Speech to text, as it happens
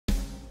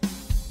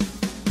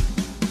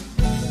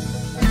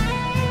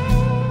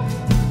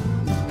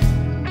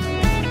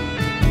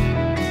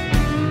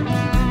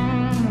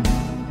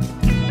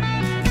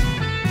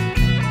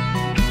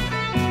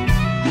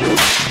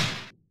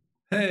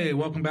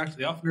welcome back to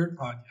the Alpha Nerd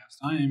Podcast.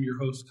 I am your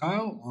host,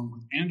 Kyle, along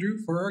with Andrew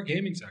for our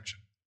gaming section.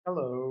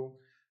 Hello.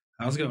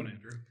 How's it going,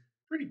 Andrew?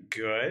 Pretty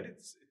good.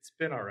 It's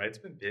been all right. It's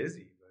been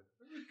busy, but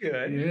we're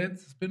good. Yeah,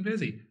 it's been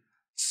busy.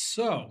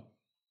 So,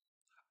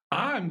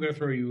 I'm going to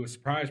throw you a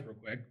surprise real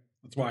quick.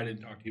 That's why I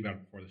didn't talk to you about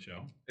it before the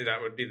show.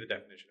 That would be the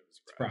definition of a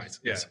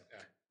surprise. Yes.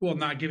 Yeah. Well,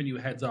 not giving you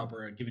a heads up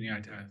or giving you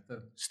time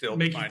to Still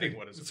make finding you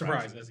what a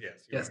surprise is.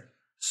 Yes.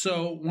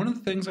 So, one of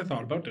the things I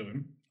thought about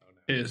doing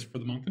is for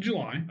the month of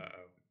July,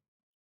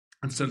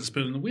 instead of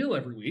spinning the wheel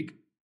every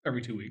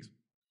 2 weeks,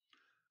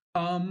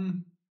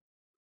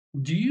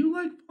 do you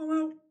like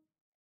Fallout?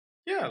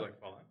 Yeah, I like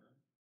Fallout.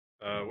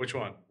 Which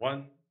one?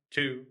 1,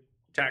 2,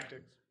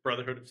 Tactics,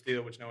 Brotherhood of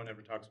Steel, which no one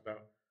ever talks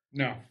about.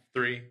 No.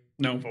 3,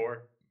 No.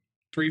 4.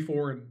 3,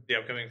 4, and the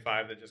upcoming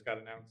 5 that just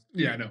got announced.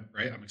 Yeah, I know,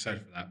 right? I'm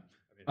excited for that.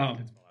 I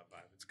mean, it's Fallout 5.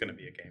 It's going to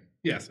be a game.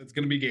 Yes, it's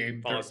going to be a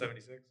game. Fallout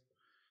 76.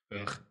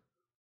 Ugh.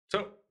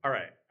 So, all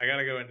right, I got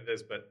to go into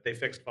this, but they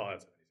fixed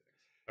Fallout 76.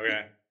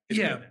 Okay? It's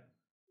yeah. good now.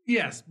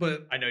 Yes,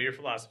 but I know your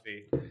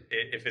philosophy.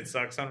 If it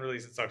sucks on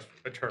release, it sucks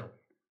eternally.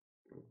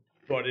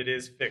 But it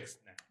is fixed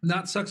now.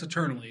 Not sucks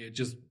eternally. It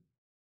just,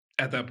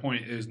 at that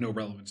point, is no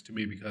relevance to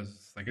me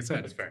because, like I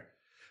said. That's fair.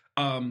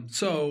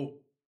 So,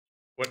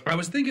 what? I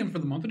was thinking for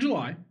the month of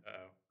July,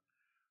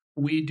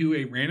 we do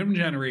a random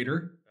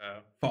generator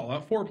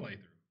Fallout 4 playthrough.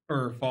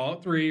 Or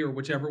Fallout 3, or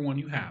whichever one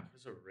you have.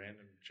 There's a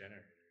random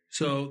generator.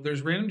 So,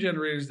 there's random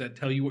generators that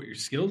tell you what your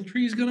skills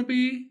tree is going to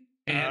be.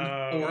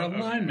 Or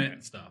alignment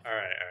and stuff. All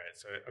right.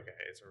 So,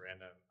 it's a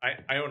random.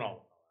 I own all of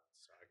them.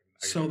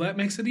 So that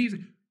makes it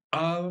easy.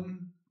 I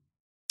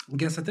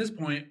guess at this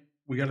point,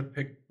 we got to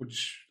pick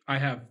which. I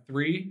have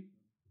 3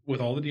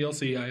 with all the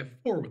DLC. I have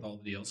 4 with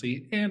all the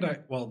DLC. And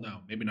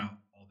maybe not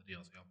all the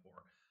DLC. I have 4.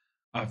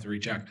 I have to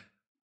recheck.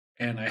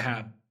 And I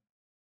have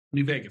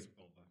New Vegas with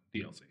all the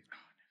DLC. Oh, New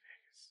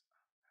Vegas.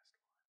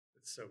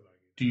 It's so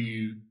buggy. Do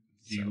you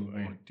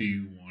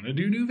want to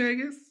do New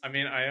Vegas? I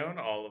mean, I own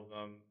all of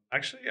them.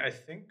 Actually, I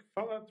think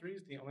Fallout 3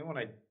 is the only one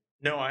I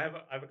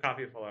have a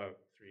copy of Fallout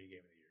 3 Game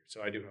of the Year,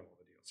 so I do have all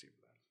the DLC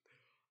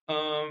for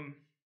that.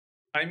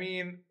 I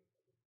mean,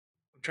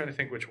 I'm trying to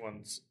think which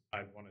ones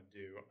I'd want to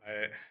do.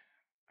 I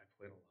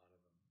played a lot of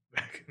them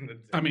back in the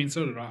day. I mean,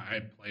 so did I. I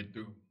played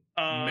through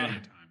many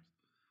times.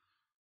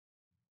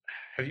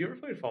 Have you ever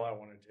played Fallout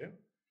 1 or 2?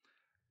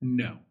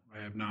 No, I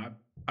have not.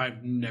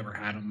 I've never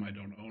had them. I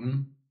don't own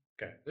them.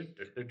 Okay,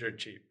 they're dirt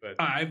cheap, but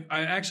I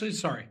actually,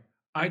 sorry.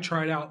 I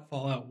tried out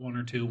Fallout 1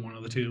 or 2, one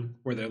of the two,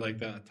 where they're like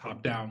the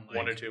top down. Like,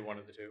 1 or 2, one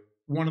of the two.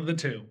 One of the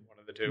two. One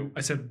of the two.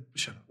 I said,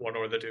 shut up. 1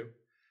 or the 2.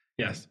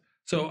 Yes.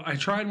 So I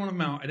tried one of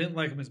them out. I didn't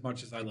like them as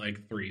much as I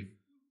like 3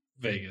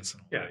 Vegas.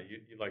 And all yeah, that.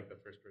 you like the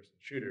first person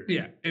shooter.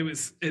 Yeah,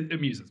 it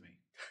amuses me.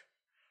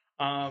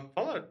 Fallout 2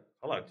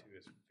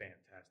 is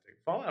fantastic.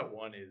 Fallout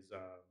 1 is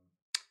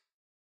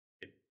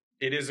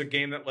it is a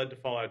game that led to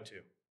Fallout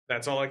 2.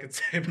 That's all I can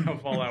say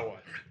about Fallout 1.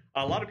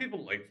 A lot of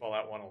people like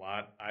Fallout 1 a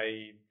lot.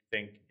 I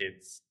think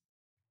it's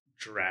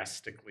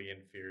drastically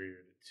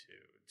inferior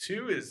to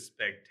 2. 2 is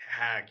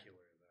spectacular,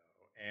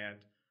 though.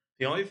 And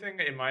the only thing,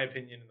 in my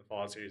opinion, in the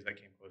Fallout series that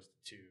came close to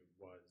 2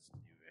 was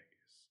New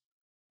Vegas,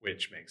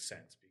 which makes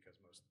sense because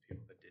most of the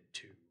people that did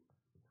 2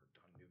 worked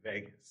on New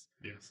Vegas.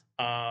 Yes.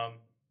 I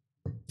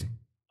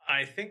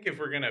think if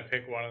we're going to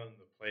pick one of them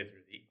to play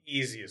through, the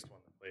easiest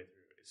one to play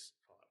through is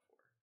Fallout 4.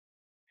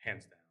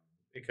 Hands down.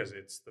 Because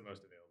it's the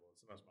most available. It's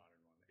the most modern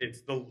one.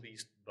 It's the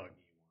least buggy one.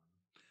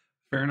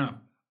 Fair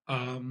enough.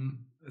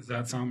 Does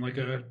that sound like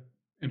a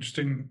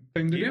interesting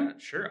thing to do?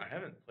 Sure. I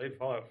haven't played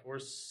Fallout 4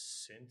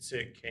 since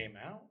it came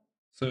out.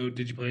 So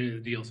did you play any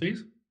of the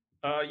DLCs?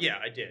 Yeah,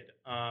 I did.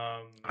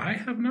 I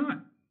have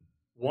not.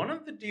 One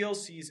of the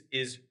DLCs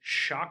is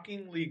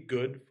shockingly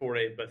good for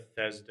a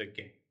Bethesda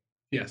game.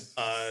 Yes.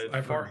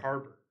 Far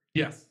Harbor.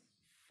 Yes.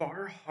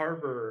 Far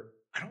Harbor,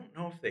 I don't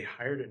know if they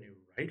hired a new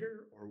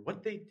writer or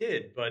what they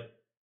did, but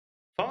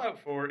Fallout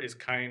 4 is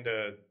kind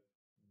of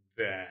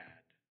bad,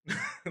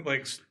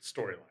 like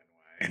storyline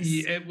wise.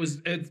 Yeah,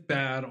 it's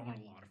bad on a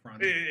lot of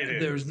fronts.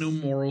 There's no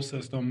moral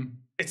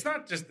system. It's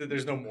not just that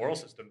there's no moral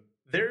system.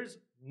 There's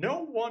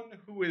no one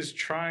who is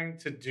trying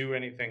to do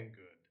anything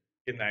good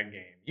in that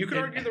game. You could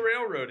argue the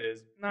Railroad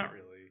is not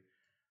really.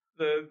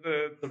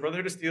 The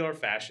Brotherhood of Steel are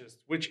fascists,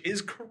 which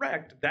is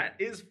correct. That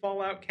is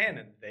Fallout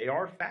canon. They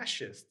are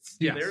fascists.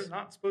 Yes. They're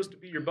not supposed to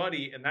be your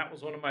buddy, and that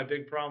was one of my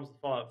big problems with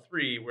Fallout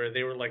 3, where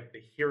they were like the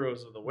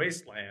heroes of the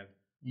wasteland.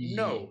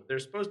 No, they're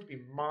supposed to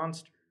be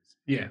monsters.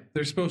 Yeah,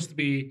 they're supposed to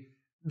be.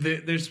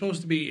 They're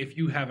supposed to be. If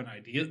you have an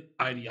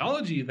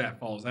ideology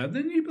that follows that,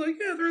 then you'd be like,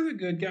 yeah, they're the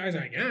good guys,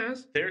 I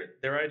guess.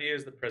 Their idea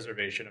is the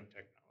preservation of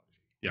technology.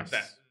 Yes.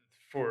 That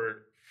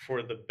for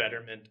the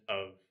betterment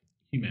of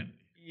humanity.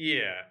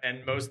 Yeah,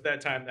 and most of that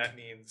time that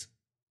means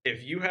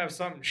if you have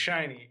something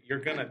shiny,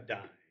 you're gonna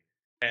die,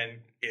 and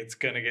it's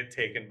gonna get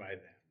taken by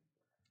them.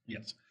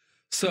 Yes.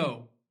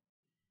 So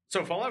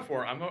Fallout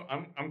 4,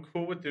 I'm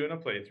cool with doing a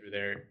playthrough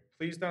there.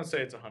 Please don't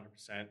say it's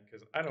 100%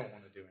 because I don't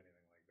want to do anything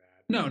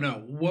like that.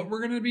 No. What we're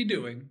gonna be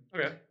doing?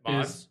 Okay,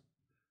 mods.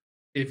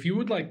 If you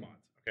would like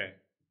mods. Okay,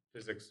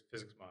 physics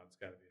mods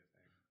got to be a thing.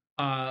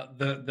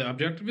 The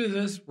objective is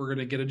this: we're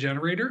gonna get a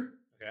generator.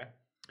 Okay.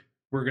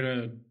 We're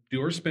gonna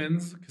do our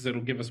spins because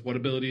it'll give us what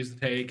abilities to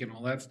take and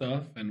all that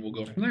stuff, and we'll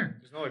go from there.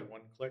 There's no like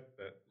one click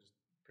that just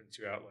prints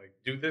you out like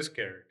do this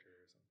character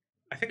or something.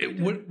 I think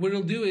what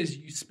it'll do is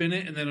you spin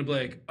it and then it'll be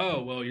like,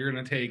 oh well, you're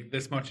gonna take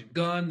this much in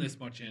gun, this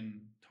much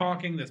in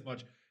talking, this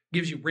much.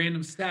 Gives you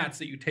random stats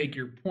that you take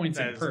your points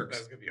and perks.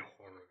 That's gonna be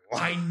horrible.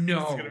 I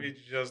know. It's gonna be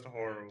just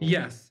horrible.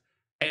 Yes.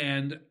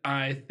 And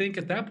I think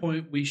at that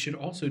point we should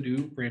also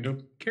do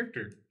random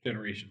character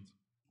generations.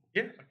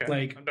 Yeah, okay.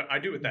 Like I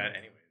do with that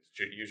anyways.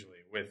 Usually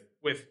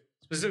with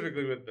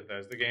specifically with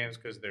Bethesda games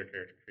because their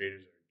character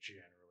creators are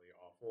generally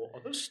awful.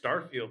 Although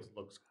Starfield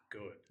looks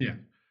good. Yeah.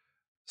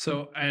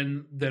 So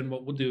and then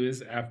what we'll do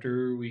is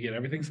after we get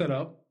everything set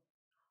up,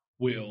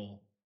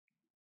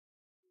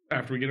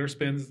 after we get our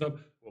spins and stuff,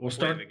 we'll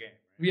start the game.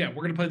 Right? Yeah,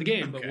 we're gonna play the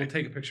game, but we'll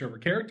take a picture of our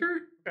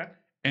character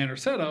and our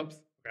setups.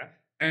 Okay.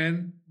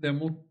 And then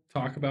we'll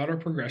talk about our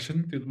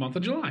progression through the month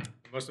of July.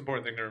 The most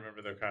important thing to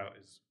remember, though, Kyle,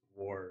 is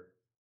war.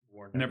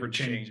 War never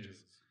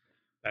changes.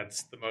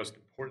 That's the most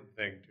important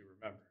thing to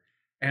remember.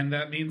 And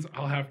that means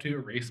I'll have to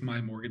erase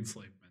my Morgan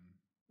Slaveman.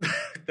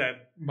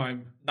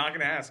 Not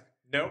gonna ask.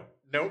 Nope,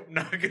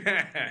 not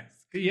gonna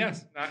ask.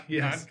 Yes. Not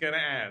gonna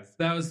ask.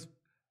 That was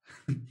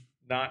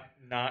not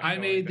I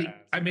made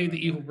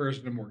the evil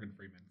version of Morgan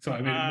Freeman. So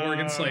I made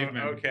Morgan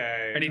Slaveman.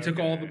 Okay. And he took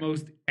all the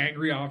most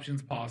angry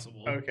options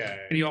possible.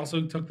 Okay. And he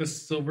also took the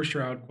Silver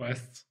Shroud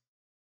quests.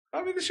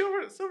 I mean, the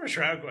Silver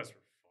Shroud quests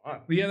were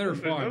fun. Yeah, they were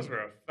fun.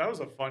 That was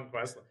a fun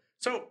quest.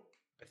 So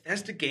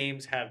Bethesda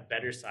games have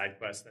better side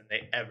quests than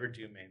they ever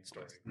do main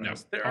story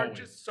quests. There are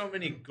just so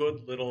many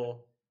good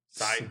little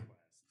side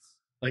quests.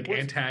 Like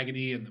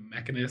Antagony and the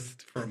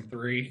Mechanist from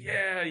 3.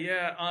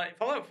 Yeah.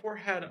 Fallout 4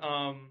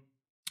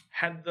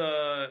 had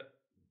the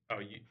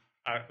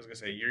I was gonna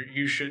say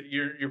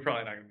you're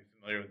probably not gonna be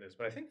familiar with this,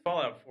 but I think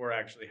Fallout 4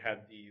 actually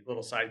had the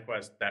little side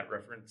quest that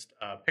referenced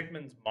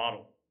Pickman's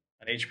Model,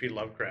 an H.P.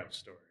 Lovecraft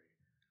story,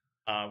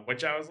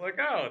 which I was like,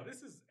 oh,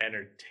 this is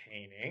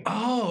entertaining.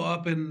 Oh,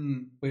 up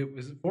in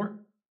was it 4?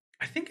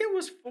 I think it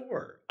was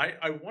 4.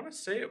 I want to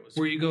say it was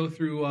where you go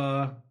through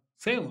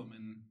Salem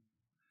and.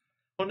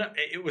 Well, no,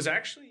 it was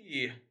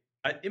actually.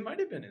 It might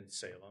have been in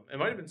Salem.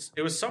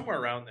 It was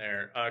somewhere around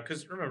there.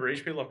 Because remember,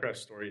 H.P. Lovecraft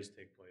stories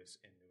take place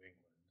in New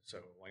England, so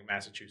like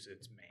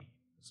Massachusetts, Maine,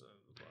 so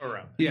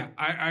around there. Yeah,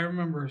 I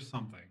remember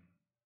something.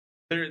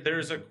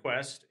 There's a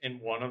quest in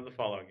one of the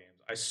Fallout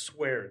games. I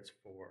swear it's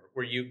 4,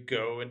 where you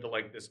go into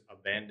like this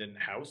abandoned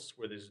house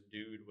where this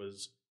dude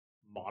was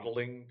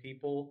modeling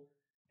people,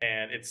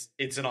 and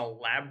it's an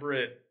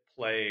elaborate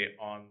play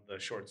on the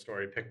short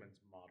story Pickman's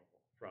Model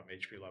from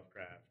H.P.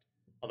 Lovecraft.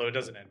 Although it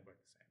doesn't end quite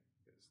the same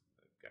because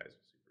the guys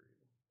are super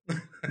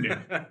evil.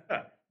 Yeah.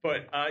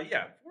 But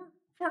yeah,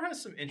 4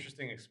 has some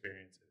interesting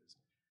experiences.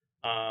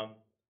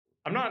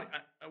 I'm not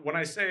when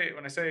I say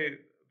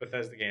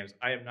Bethesda games,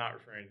 I am not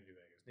referring to New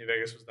Vegas. New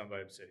Vegas was done by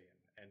Obsidian,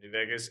 and New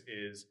Vegas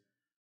is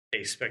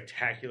a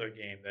spectacular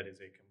game that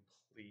is a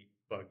complete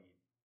buggy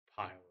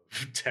pile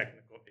of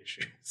technical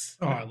issues.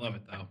 Oh, I love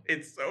it though.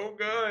 It's so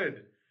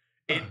good.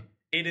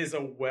 It is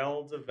a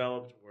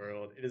well-developed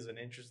world. It is an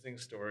interesting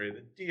story.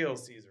 The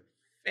DLCs are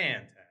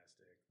fantastic.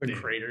 The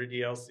Crater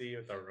DLC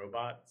with the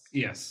robots.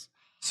 Yes.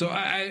 So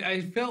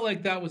I felt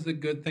like that was a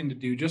good thing to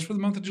do just for the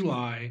month of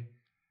July.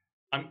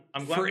 I'm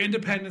glad for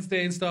Independence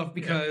Day and stuff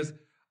because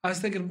I was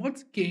thinking,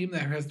 what's a game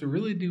that has to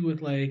really do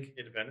with like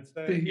Independence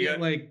Day,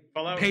 like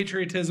Fallout,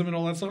 patriotism and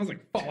all that stuff? I was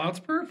like, Fallout's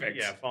perfect.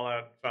 Yeah,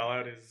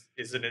 Fallout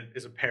is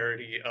a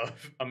parody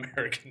of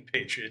American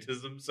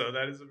patriotism, so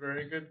that is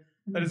correct.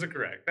 That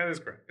is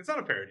correct. It's not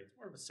a parody; it's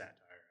more of a satire.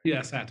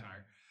 Yeah,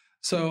 satire.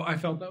 So I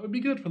felt that would be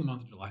good for the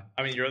month of July.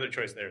 I mean, your other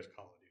choice there is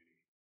Call of Duty,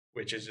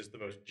 which is just the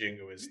most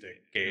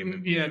jingoistic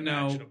game. Yeah,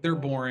 no, they're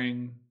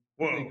boring.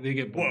 Whoa, they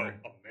get boring.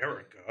 Whoa,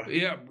 America.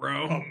 Yeah,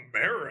 bro.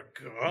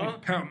 America.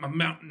 Pound my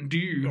Mountain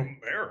Dew.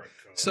 America.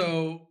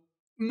 So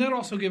that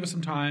also gave us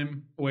some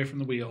time away from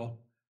the wheel,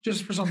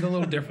 just for something a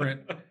little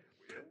different.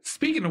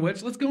 Speaking of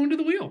which, let's go into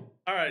the wheel.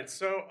 All right.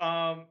 So,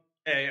 I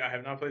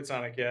have not played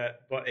Sonic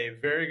yet, but a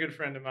very good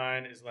friend of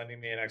mine is lending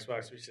me an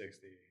Xbox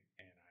 360,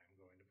 and I'm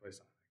going to play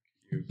Sonic.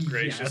 You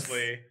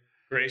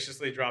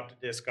graciously dropped a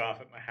disc off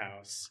at my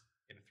house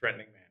in a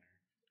threatening manner.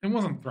 It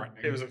wasn't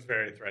threatening. It was a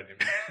very threatening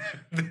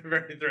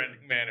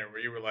manner where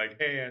you were like,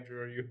 hey,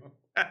 Andrew, are you home?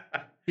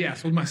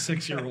 Yes, with my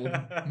 6-year-old,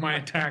 my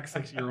attack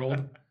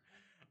 6-year-old.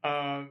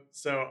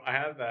 So I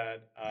have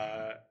that.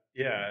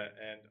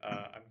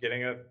 I'm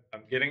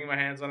getting my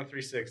hands on a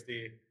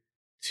 360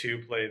 to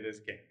play this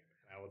game.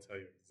 And I will tell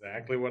you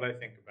exactly what I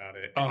think about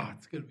it. Oh,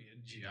 it's going to be a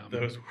gem.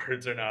 Those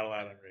words are not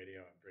allowed on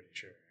radio, I'm pretty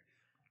sure.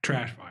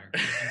 Trash fire.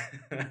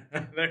 So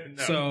I'm not going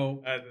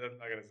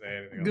to say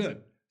anything else.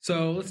 Good.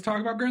 So let's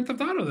talk about Grand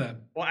Theft Auto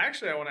then. Well,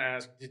 actually, I want to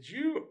ask,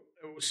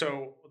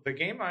 so the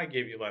game I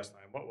gave you last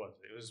time, what was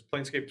it? It was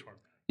Planescape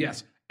Torment.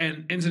 Yes.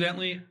 And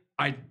incidentally,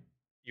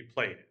 you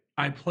played it.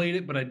 I played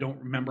it, but I don't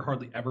remember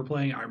hardly ever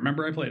playing it. I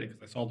remember I played it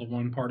because I saw the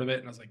one part of it,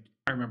 and I was like,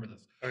 I remember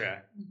this. Okay.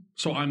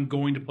 So I'm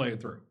going to play it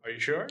through. Are you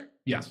sure?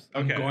 Yes.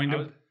 Okay. I'm going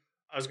to.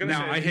 I was gonna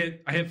Now say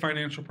I hit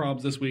financial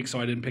problems this week, so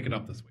I didn't pick it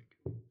up this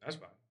week. that's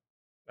fine.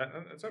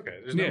 That's okay.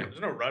 There's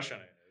no rush on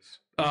it.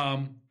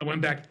 I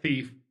went back to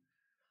Thief.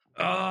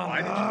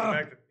 Why did you go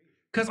back to Thief?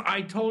 Because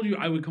I told you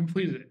I would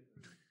complete it.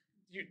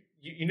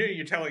 You know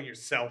you're telling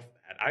yourself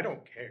that. I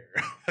don't care.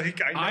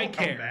 Like I know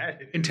care. How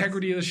bad it is.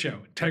 Integrity of the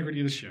show.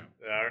 Integrity of the show.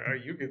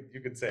 You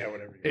could say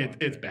whatever you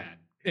want. It's bad.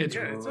 It's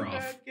rough. It's a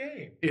bad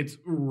game. It's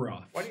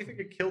rough. Why do you think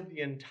it killed the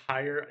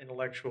entire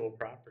intellectual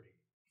property?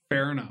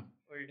 Fair enough.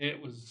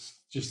 It was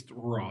just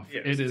rough.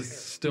 Yeah, it is terrible.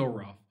 still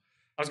rough.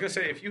 I was gonna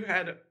say if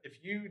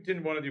you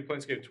didn't want to do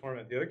Planescape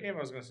Torment, the other game I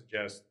was gonna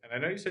suggest, and I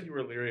know you said you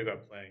were leery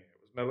about playing it,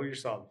 was Metal Gear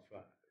Solid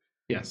 5.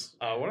 Yes.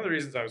 One of the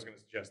reasons I was gonna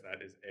suggest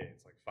that is A,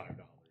 it's like $5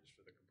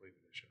 for the complete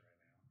edition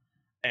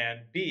right now.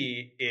 And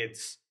B,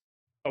 it's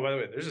by the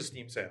way, there's a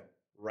Steam sale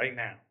right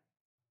now.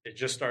 It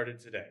just started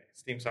today.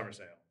 Steam summer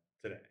sale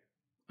today.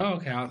 Oh,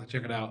 okay, I'll have to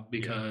check it out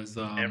because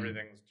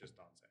everything's just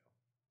on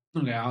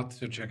sale. Okay, I'll have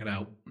to check it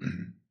out.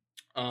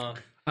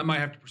 I might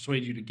have to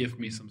persuade you to gift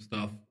me some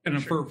stuff,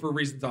 and sure. for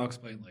reasons I'll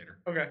explain later.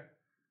 Okay,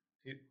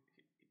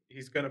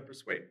 he's gonna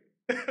persuade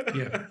me.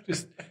 Yeah,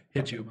 just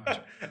hit you a bunch.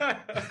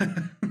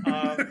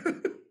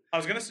 I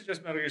was gonna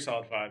suggest Metal Gear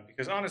Solid 5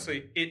 because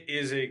honestly, it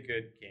is a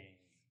good game,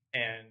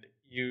 and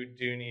you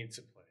do need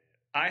to play it.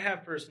 I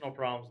have personal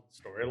problems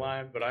with the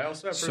storyline, but I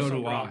also have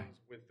personal problems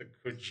with the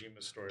Kojima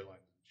storyline.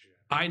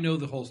 I know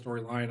the whole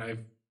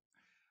storyline.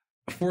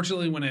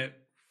 Fortunately,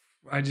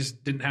 I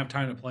just didn't have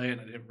time to play it,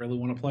 and I didn't really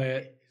want to play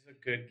it. It's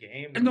a good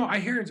game. No, I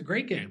hear it's a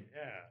great game.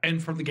 Yeah.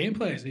 And from the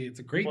gameplay, I see it's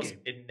a great game.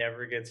 It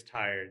never gets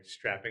tired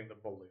strapping the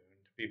balloon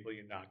to people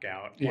you knock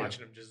out,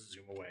 watching them just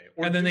zoom away.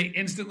 And then they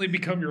instantly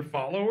become your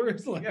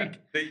followers?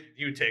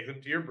 You take them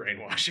to your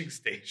brainwashing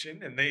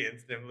station, and they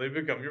instantly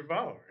become your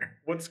follower.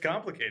 What's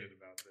complicated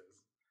about this?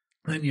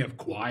 Then you have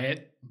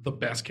Quiet, the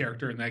best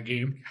character in that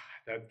game.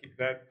 God,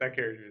 that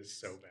character is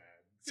so bad.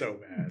 So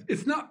bad.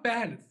 It's not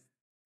bad.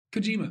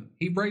 It's Kojima.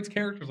 He writes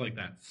characters like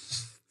that.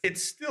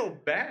 It's still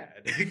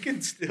bad. It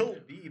can still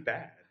be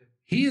bad.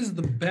 He is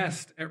the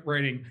best at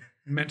writing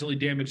mentally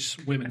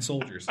damaged women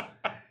soldiers.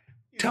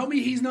 Tell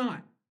me he's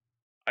not.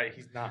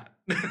 He's not.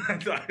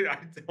 I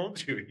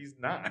told you he's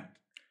not.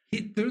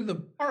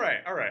 All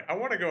right. I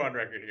want to go on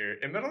record here.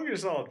 In Metal Gear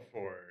Solid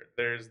 4,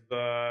 there's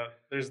the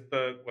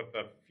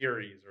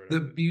Furies or whatever.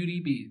 The Beauty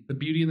and the Beast. The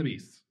Beauty and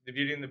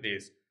the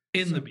Beast.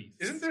 The Beast.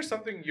 Isn't there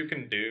something you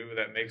can do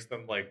that makes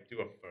them like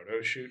do a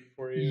photo shoot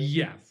for you?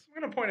 Yes.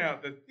 I'm going to point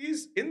out that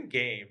these in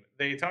game,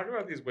 they talk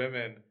about these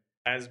women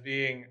as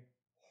being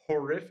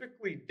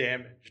horrifically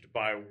damaged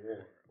by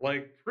war.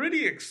 Like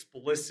pretty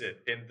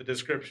explicit in the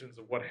descriptions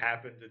of what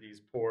happened to these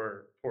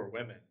poor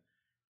women.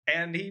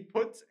 And he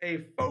puts a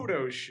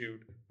photo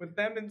shoot with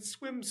them in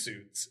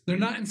swimsuits. They're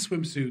not in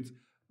swimsuits.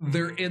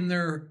 They're in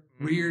their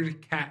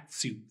weird cat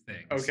suit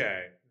things.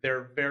 Okay.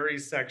 They're very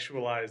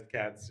sexualized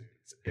cat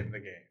suits in the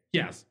game.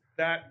 Yes.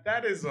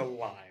 That is a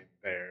line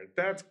there.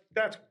 That's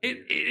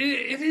it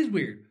is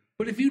weird.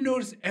 But if you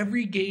notice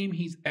every game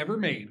he's ever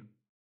made,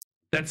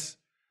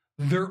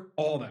 they're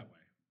all that way.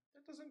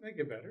 That doesn't make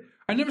it better.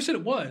 I never said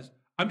it was.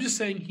 I'm just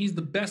saying he's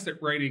the best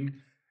at writing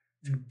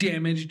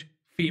damaged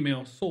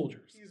female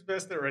soldiers. He's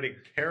best at writing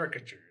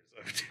caricatures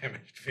of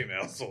damaged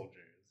female soldiers.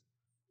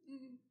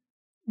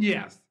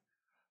 Yes.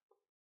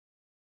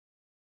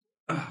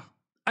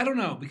 I don't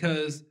know,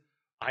 because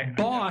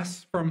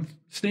Boss from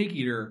Snake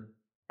Eater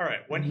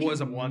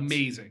was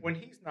amazing. When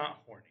he's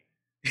not horny,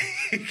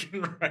 he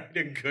can write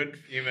a good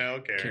female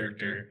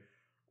character.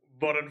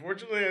 But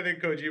unfortunately, I think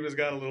Kojima's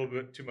got a little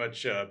bit too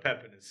much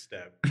pep in his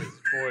step.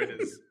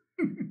 Because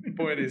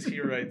boy, does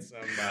he write some...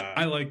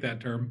 I like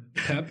that term,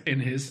 pep in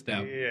his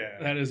step. Yeah.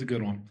 That is a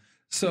good one.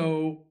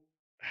 So,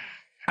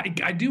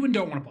 I do and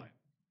don't want to play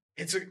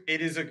it.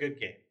 It is a good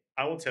game.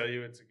 I will tell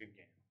you it's a good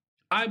game.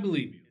 I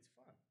believe you. It's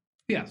fun.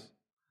 Yes.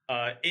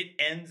 It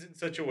ends in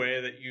such a way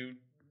that you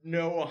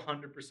know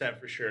 100%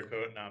 for sure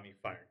Konami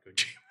fired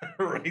Kojima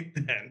right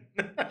then.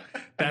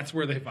 That's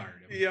where they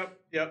fired him.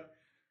 Yep.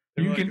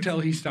 You can tell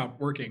he stopped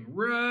working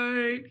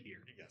right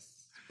here. Yes,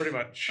 pretty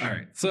much. All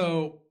right,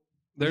 so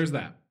there's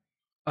that.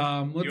 You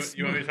want me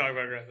to talk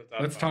about Grand Theft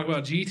Auto? Let's talk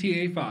about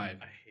GTA 5.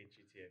 I hate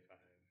GTA 5.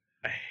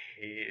 I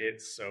hate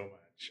it so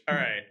much. All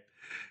right,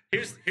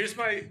 here's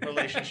my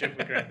relationship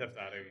with Grand Theft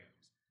Auto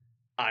games.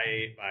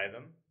 I buy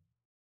them.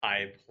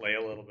 I play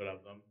a little bit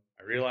of them.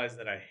 I realize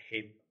that I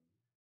hate them,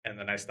 and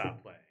then I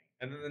stop playing.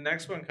 And then the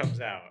next one comes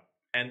out,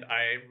 and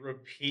I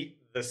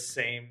repeat the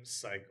same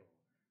cycle.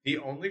 The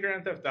only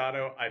Grand Theft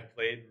Auto I've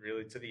played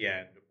really to the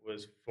end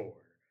was 4.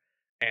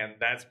 And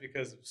that's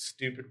because of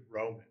stupid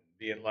Roman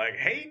being like,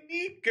 "Hey,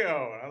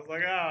 Nico." And I was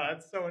like,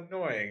 that's so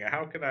annoying.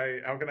 How can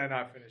I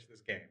not finish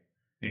this game?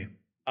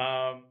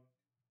 Yeah.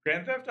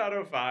 Grand Theft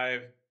Auto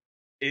 5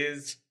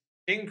 is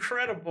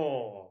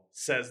incredible,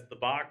 says the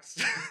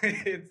box.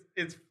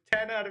 It's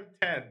 10 out of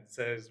 10,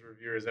 says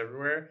reviewers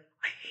everywhere.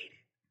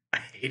 I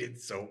hate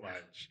it so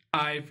much.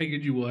 I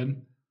figured you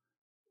would.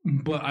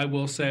 But I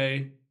will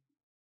say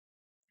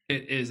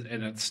it is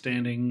an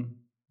outstanding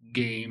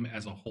game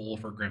as a whole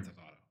for Grand Theft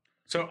Auto.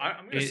 So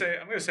I'm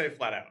gonna say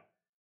flat out,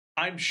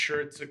 I'm sure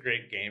it's a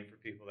great game for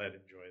people that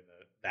enjoy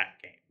that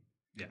game.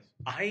 Yes.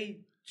 I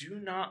do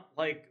not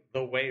like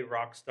the way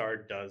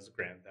Rockstar does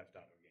Grand Theft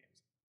Auto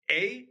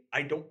games.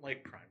 I don't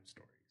like crime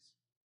stories.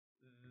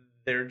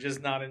 They're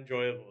just not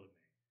enjoyable to me.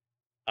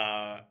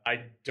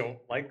 I don't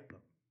like them.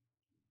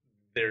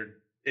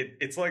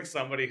 It's like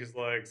somebody who's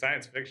like,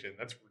 science fiction,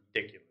 that's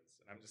ridiculous.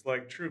 And I'm just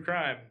like, true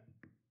crime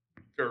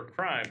or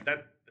crime,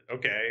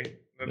 okay.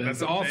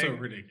 That's also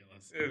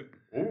ridiculous.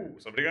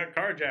 Somebody got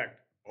carjacked.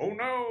 Oh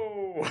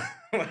no!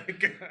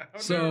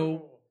 So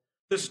no.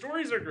 The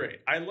stories are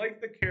great. I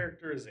like the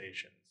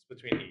characterizations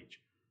between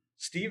each.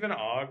 Stephen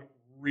Ogg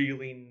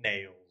really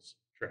nails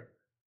Trevor.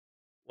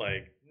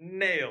 Like,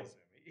 nails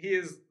him. He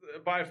is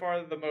by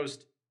far the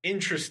most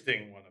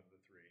interesting one of the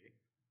three.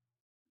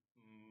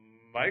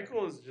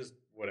 Michael is just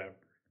whatever.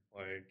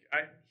 Like,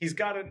 he's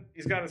got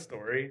a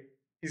story.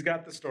 He's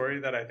got the story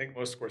that I think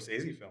most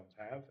Scorsese films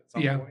have at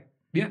some point.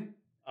 Yeah.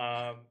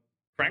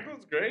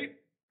 Franklin's great.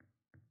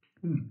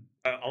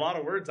 A lot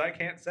of words I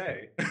can't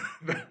say.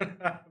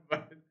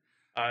 but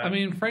I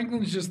mean,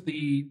 Franklin's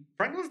the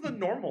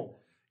normal one.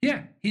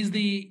 Yeah,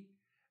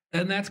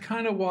 and that's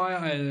kind of why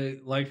I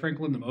like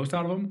Franklin the most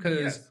out of him,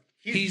 because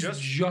he's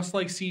just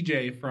like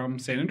CJ from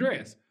San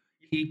Andreas.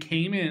 He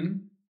came in.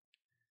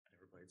 I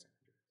never played San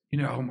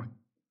Andreas. Oh my.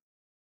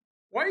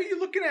 Why are you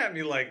looking at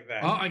me like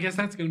that? Oh, I guess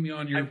that's going to be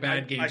on your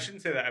bad game. I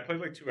shouldn't say that. I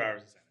played like 2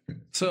 hours of San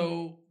Andreas.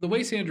 So the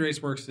way San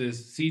Andreas works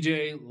is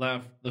CJ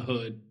left the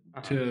hood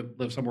to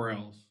live somewhere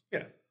else.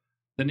 Yeah.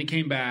 Then he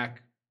came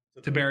back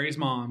to bury his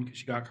mom because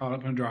she got caught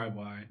up in a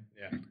drive-by.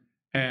 Yeah.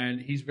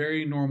 And he's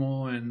very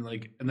normal, and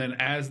then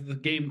as the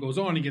game goes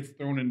on, he gets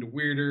thrown into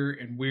weirder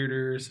and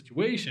weirder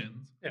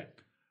situations. Yeah.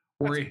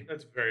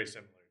 That's very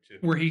similar to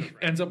where he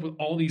ends up with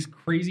all these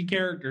crazy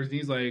characters, and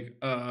he's like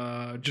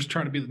just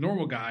trying to be the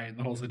normal guy in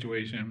the whole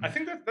situation. I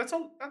think that's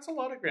a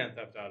lot of Grand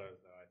Theft Autos,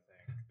 though.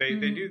 I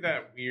think they do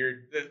that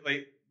weird,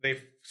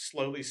 they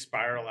slowly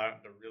spiral out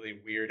into really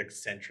weird,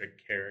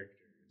 eccentric characters.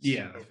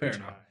 Yeah, fair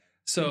enough.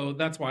 So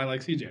that's why I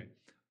like CJ.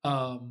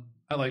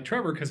 I like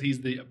Trevor because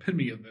he's the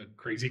epitome of the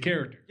crazy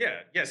character. Yeah,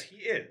 yes, he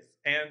is,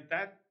 and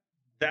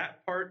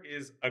that part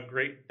is a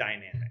great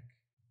dynamic.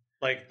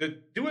 Like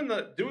doing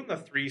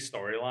the 3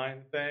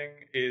 storyline thing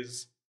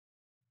is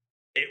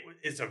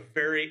a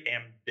very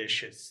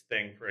ambitious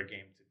thing for a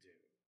game to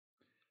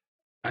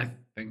do. I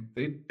think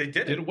they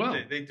did it well.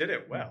 They did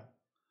it well.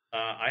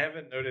 I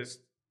haven't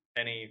noticed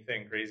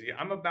anything crazy.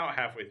 I'm about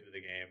halfway through the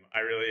game.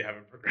 I really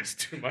haven't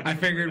progressed too much. I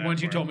figured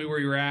once you told me where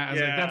you were at, I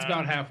was like, that's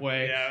about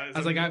halfway. Yeah, I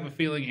was like, I have a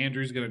feeling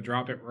Andrew's going to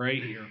drop it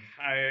right here.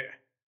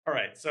 All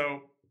right,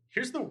 so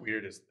here's the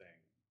weirdest thing.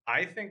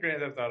 I think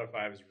Grand Theft Auto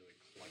 5 is really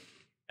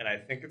clunky, and I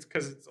think it's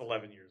because it's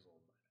 11 years old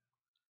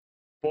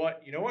by now.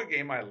 But you know what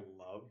game I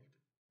loved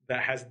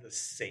that has the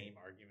same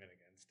argument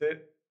against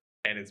it,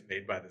 and it's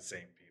made by the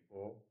same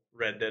people?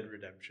 Red Dead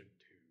Redemption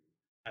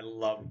 2. I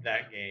loved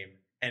that game.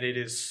 And it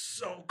is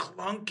so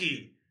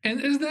clunky.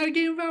 And is that a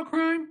game about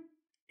crime?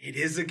 It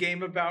is a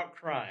game about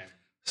crime.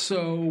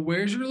 So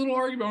where's your little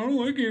argument? I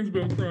don't like games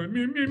about crime.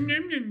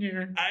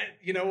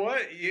 You know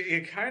what?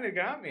 You kind of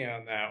got me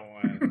on that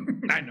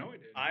one. I know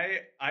I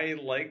did. I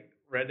like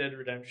Red Dead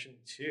Redemption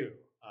 2.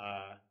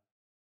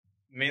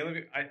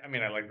 Mainly, I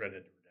mean, I like Red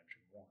Dead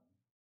Redemption 1.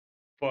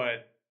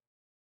 But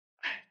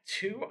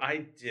 2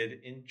 I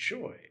did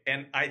enjoy.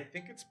 And I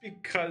think it's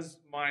because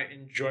my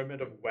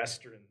enjoyment of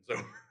Westerns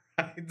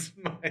overrides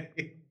my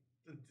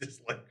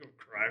dislike of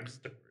crime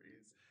stories.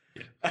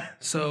 Yeah.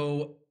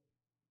 So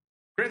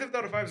Grand Theft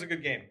Auto 5 is a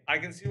good game. I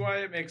can see why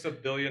it makes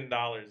 $1 billion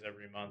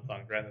every month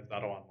on Grand Theft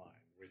Auto Online,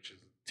 which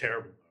is a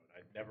terrible mode. I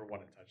never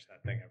want to touch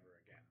that thing ever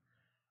again.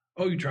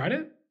 Oh, you tried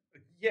it?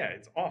 Yeah,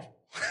 it's awful.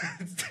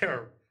 It's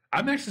terrible.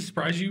 I'm actually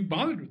surprised you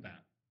bothered with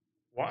that.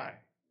 Why?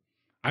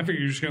 I figured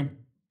you're just going to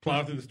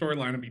plow through the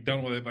storyline and be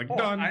done with it.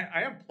 Done.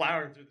 I am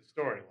plowing through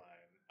the storyline.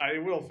 I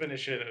will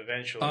finish it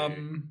eventually.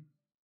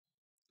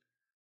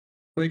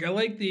 I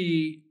like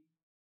the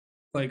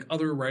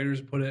other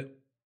writers put it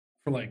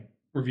for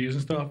reviews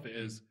and stuff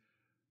is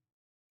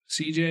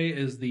CJ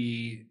is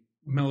the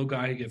mellow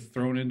guy who gets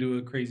thrown into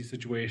a crazy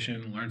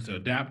situation, learns to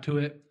adapt to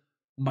it.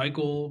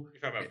 Michael,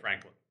 you're talking about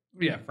Franklin.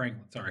 Yeah,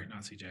 Franklin. Sorry,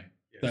 not CJ.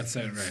 Yes, that's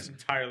San Andreas.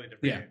 Entirely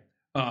different. Yeah.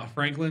 Game.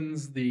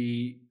 Franklin's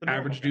the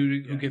average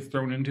dude who gets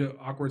thrown into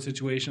awkward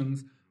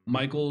situations.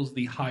 Michael's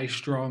the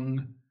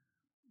high-strung,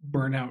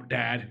 burnout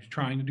dad who's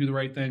trying to do the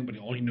right thing, but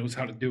all he knows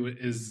how to do it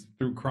is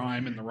through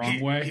crime in the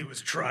wrong way. He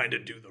was trying to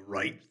do the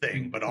right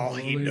thing, but all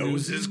he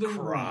knows is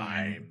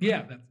crime.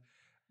 Yeah,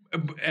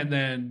 and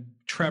then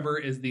Trevor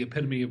is the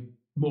epitome of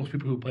most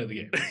people who play the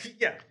game.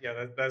 yeah,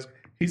 that's.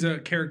 He's a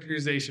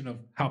characterization of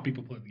how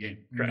people play the game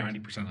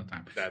 90% of the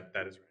time.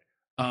 That is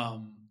right.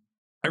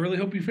 I really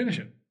hope you finish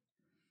it.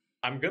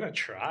 I'm gonna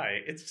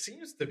try. It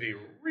seems to be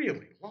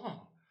really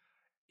long.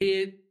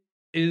 It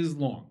is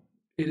long.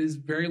 It is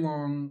very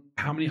long.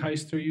 How many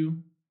heists are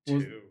you?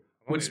 2.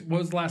 What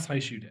was the last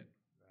heist you did?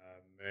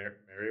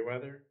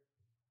 Merriweather.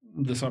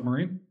 The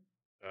submarine?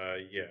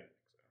 Yeah.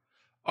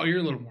 Oh, you're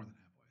a little more than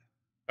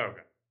halfway.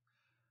 Okay.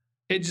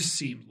 It just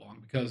seemed long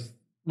because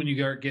when you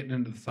start getting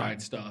into the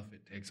side stuff,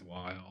 it takes a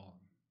while.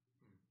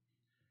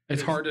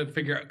 It's hard to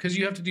figure out because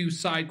you have to do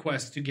side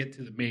quests to get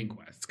to the main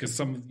quests because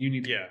you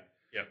need to. Yeah.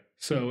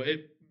 So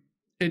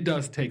it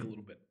does take a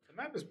little bit. The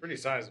map is pretty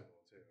sizable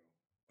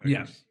too.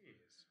 Yes.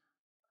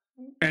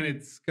 Geez. And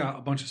it's got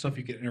a bunch of stuff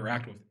you can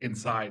interact with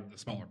inside the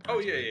smaller parts. Oh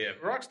yeah.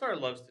 Rockstar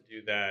loves to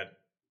do that.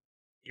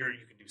 You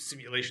can do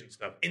simulation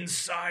stuff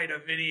inside a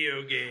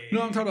video game.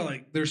 No, I'm talking about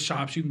like there's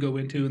shops you can go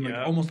into, and like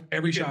almost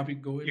every shop you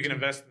can go into. You can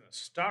invest in the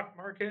stock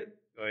market.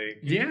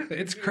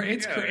 It's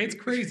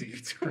crazy.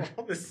 It's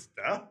all this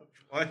stuff.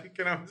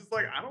 And I'm just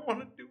like, I don't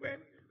want to do any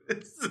of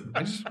this.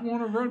 I just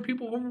want to run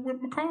people over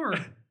with my car. I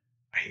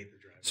hate the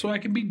driving. So I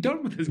can be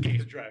done with this game.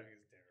 The driving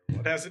is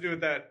terrible. It has to do with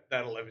that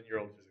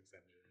 11-year-old physics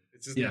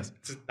engine. It's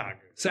just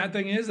not good. Sad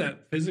thing is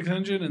that physics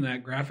engine and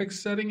that graphics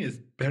setting is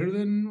better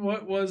than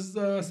what was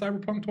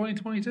Cyberpunk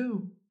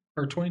 2022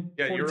 or 20.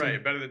 Yeah, you're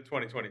right. Better than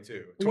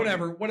 2022.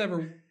 Whatever. What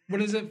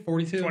is it?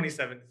 42.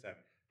 2077.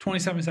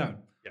 2077.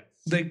 Yes.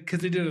 Because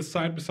they did a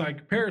side by side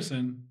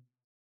comparison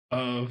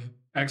of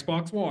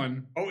Xbox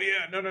One. Oh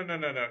yeah, no.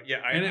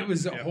 Yeah, it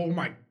was oh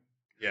my.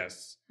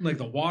 Yes. Like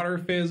the water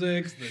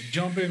physics, the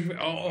jumping. It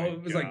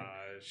was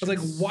I was like,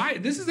 why?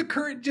 This is a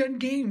current gen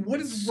game.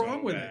 What is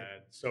wrong with it?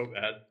 So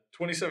bad.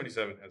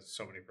 2077 has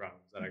so many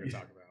problems that I could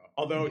talk about.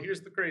 Although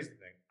here's the crazy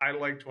thing: I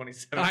like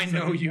 2077 I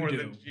know you more do.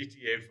 than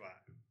GTA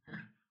 5.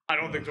 I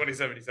don't think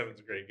 2077 is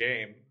a great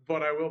game,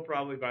 but I will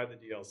probably buy the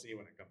DLC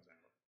when it comes out.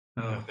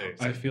 Oh,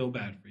 I feel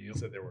bad for you.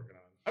 Said they're working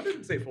on. I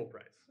didn't say full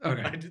price.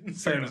 Okay, I didn't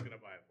say I was going to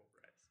buy it full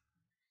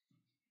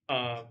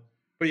price.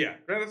 But yeah,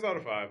 Grand Theft Auto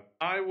 5.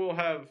 I will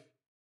have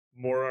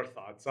more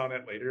thoughts on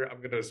it later. I'm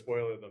going to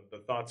spoil them. The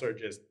thoughts are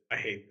just, I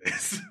hate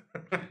this.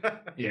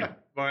 Yeah,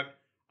 but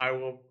I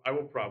will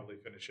probably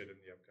finish it in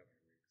the upcoming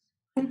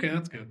weeks. Okay,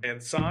 that's good.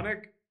 And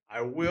Sonic,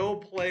 I will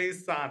play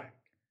Sonic.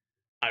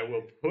 I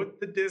will put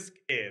the disc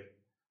in.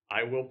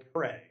 I will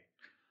pray.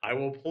 I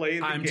will play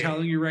the game. I'm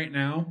telling you right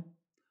now,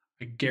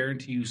 I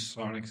guarantee you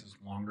Sonic's is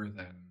longer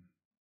than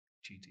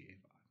GTA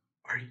 5.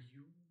 Are you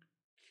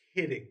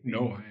kidding me?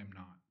 No, I am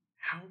not.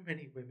 How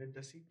many women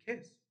does he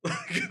kiss?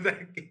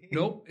 That game?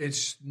 Nope,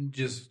 it's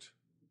just...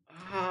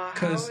 how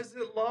is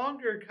it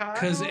longer, Kyle?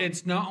 Because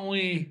it's not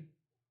only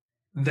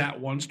that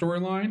one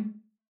storyline,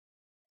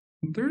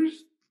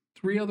 there's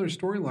 3 other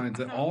storylines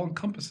that all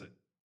encompass it.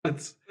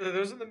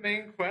 Those are the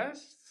main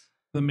quests?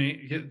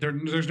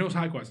 There's no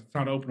side quest. It's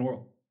not open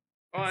world.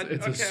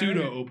 It's a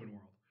pseudo open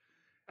world.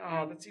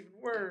 Oh, that's even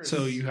worse.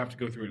 So you have to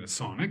go through it as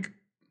Sonic,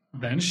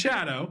 then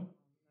Shadow.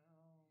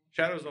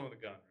 Shadow's the one with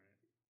the gun,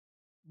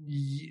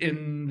 right?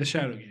 In the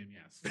Shadow game,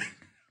 yes.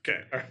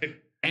 Okay, all right.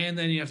 And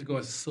then you have to go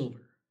as Silver.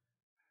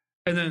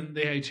 And then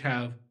they each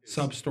have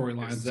sub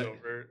storylines.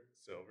 Silver.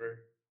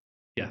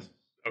 Yes.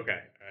 Okay,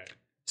 all right.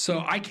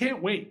 So I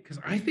can't wait because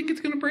I think it's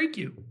going to break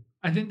you.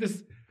 I think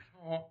this.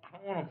 I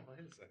don't want to play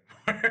this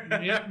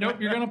anymore. Yeah,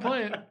 nope, you're going to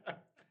play it.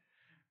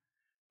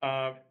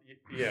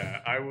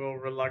 Yeah, I will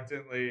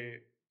reluctantly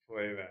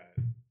play that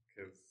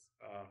because.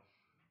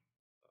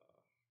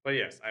 But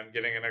yes, I'm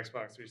getting an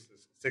Xbox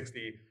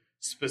 360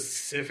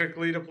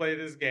 specifically to play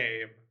this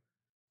game,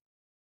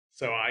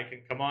 so I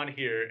can come on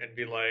here and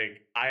be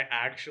like, I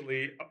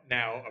actually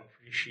now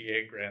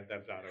appreciate Grand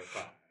Theft Auto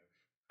 5.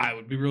 I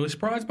would be really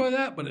surprised by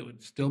that, but it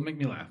would still make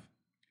me laugh.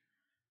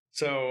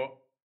 So,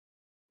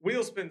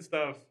 wheel spin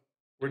stuff,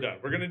 we're done.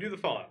 We're going to do the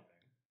Fallout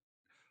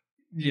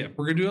thing. Yeah,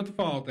 we're going to do the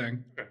Fallout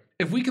thing. Okay.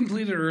 If we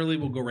complete it early,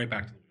 we'll go right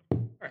back to the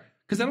wheel. All right.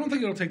 Because I don't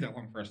think it'll take that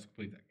long for us to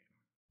complete that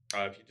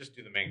game. If you just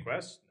do the main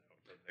quest, no,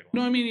 it doesn't take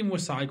long. No, I mean even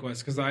with side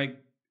quests, because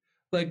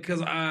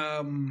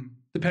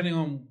depending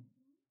on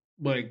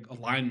like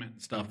alignment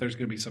and stuff, there's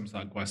going to be some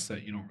side quests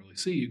that you don't really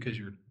see because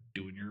you're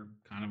doing your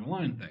kind of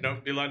aligned thing. No,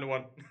 be aligned to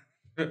one.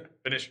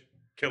 Finish.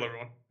 Kill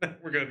everyone.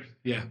 We're good.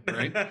 Yeah,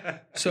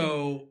 right?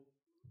 So,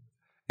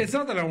 it's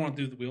not that I want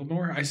to do the wheel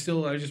more. I just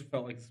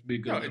felt like this would be a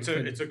good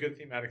thing. It's a good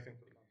thematic thing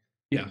for the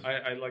month.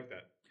 Yeah. I like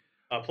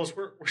that. Plus,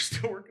 we're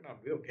still working on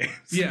wheel games.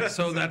 Yeah,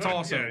 so that's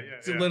awesome.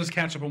 So let us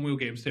catch up on wheel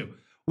games, too.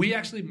 We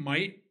actually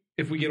might,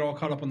 if we get all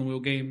caught up on the wheel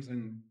games,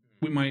 and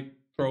we might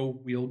throw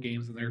wheel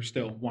games in there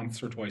still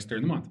once or twice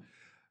during the month.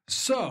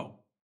 So,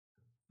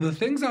 the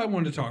things I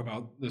wanted to talk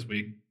about this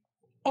week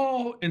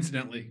all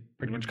incidentally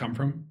pretty much come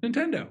from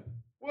Nintendo.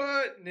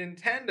 What?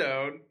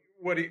 Nintendo?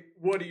 What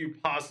do you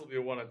possibly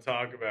want to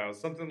talk about?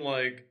 Something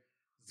like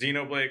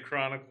Xenoblade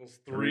Chronicles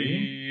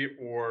 3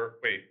 or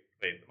wait,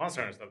 the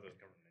Monster Hunter stuff doesn't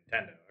come from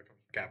Nintendo. That comes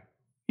from Capcom.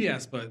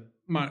 Yes, but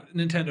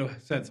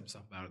Nintendo said some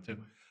stuff about it too.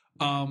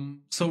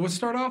 So let's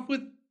start off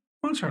with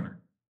Monster Hunter,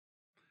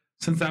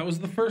 since that was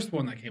the first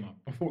one that came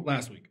up before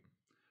last week.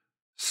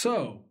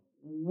 So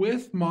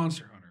with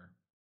Monster Hunter,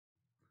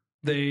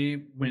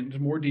 they went into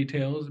more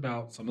details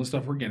about some of the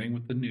stuff we're getting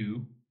with the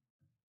new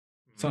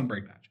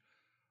Sunbreak patch.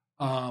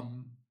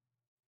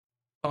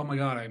 Oh my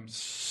god, I'm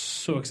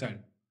so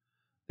excited.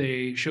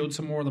 They showed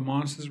some more of the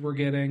monsters we're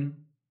getting.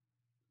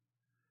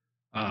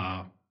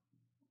 I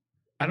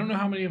don't know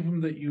how many of them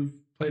that you've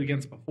played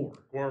against before.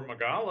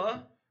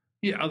 Gormagala.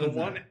 Yeah, other the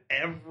than one that.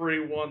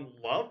 everyone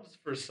loves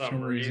for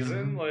some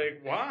reason.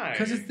 Like, why?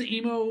 Because it's the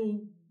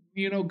emo,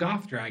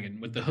 goth dragon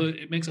with the hood.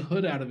 It makes a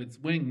hood out of its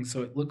wings,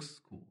 so it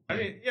looks cool. I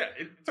mean, yeah,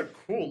 it's a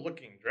cool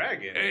looking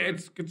dragon.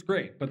 It's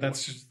great, but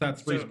that's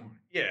the reason why.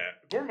 Yeah,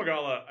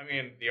 Gormagala. I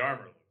mean, the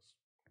armor looks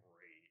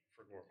great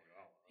for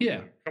Gormagala. Yeah,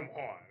 like, come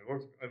on,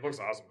 it looks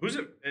awesome. Who's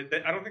it?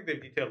 I don't think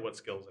they've detailed what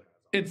skills it has.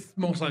 It's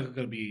most likely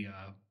going to be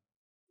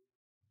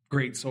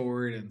great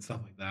sword and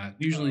stuff like that.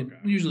 Usually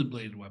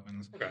bladed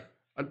weapons. Okay.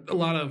 A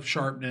lot of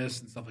sharpness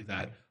and stuff like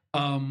that.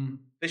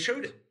 They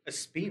showed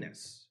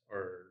Espinus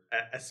or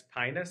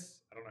Espinus.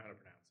 I don't know how to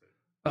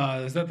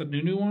pronounce it. Is that the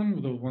new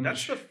one? The one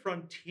that's the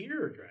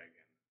Frontier Dragon.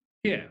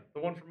 Yeah,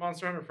 the one from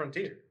Monster Hunter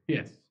Frontier.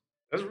 Yes,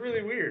 that's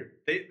really weird.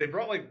 They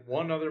brought like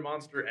one other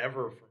monster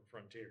ever from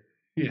Frontier.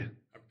 Yeah,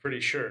 I'm pretty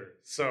sure.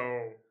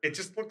 So it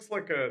just looks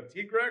like a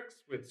Tigrex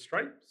with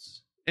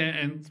stripes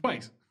and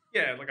spikes.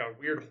 Yeah, like a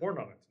weird horn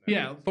on it.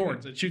 Yeah,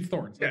 thorns. It shoots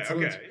thorns. Yeah,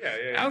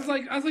 yeah. I was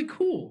like,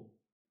 cool.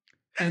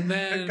 And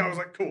then I was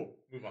like, cool.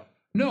 Move on.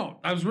 No,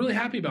 I was really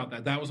happy about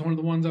that. That was one of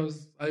the ones I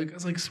was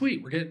like,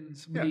 sweet. We're getting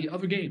some of the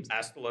other games.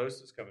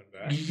 Astalos is coming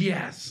back.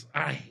 Yes,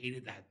 I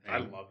hated that thing. I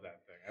love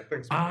that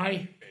thing.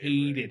 I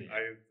hated it.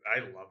 I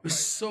love it. It was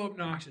so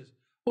obnoxious.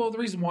 Well, the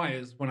reason why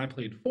is when I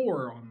played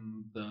 4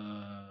 on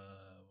the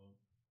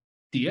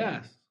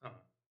DS,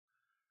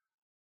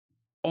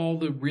 all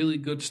the really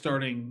good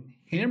starting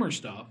hammer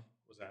stuff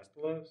was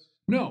Astalos.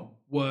 No,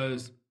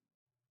 was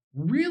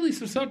really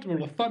susceptible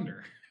to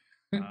thunder.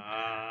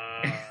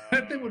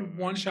 That thing would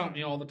one-shot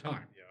me all the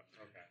time. Yeah,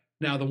 okay.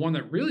 Now, the one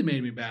that really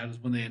made me bad is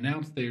when they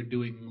announced they're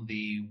doing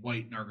the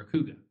white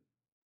Nargacuga.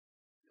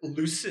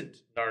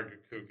 Lucent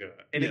Nargacuga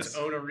in its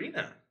own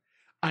arena.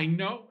 I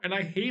know, and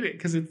I hate it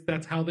because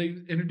that's how they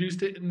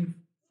introduced it in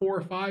 4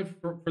 or 5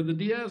 for the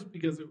DS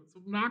because it was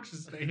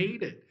obnoxious. I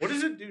hate it. What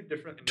does it do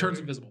different? It turns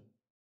invisible.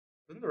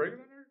 Isn't the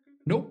regular Nargacuga?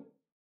 Nope.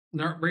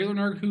 Regular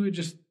Nargacuga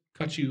just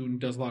cuts you and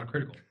does a lot of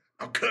critical.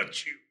 I'll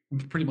cut you.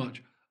 Pretty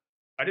much.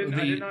 I did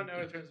not know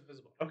it turns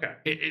invisible. Okay.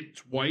 It's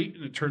white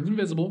and it turns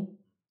invisible.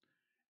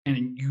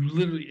 And you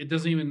literally, it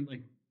doesn't even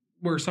like,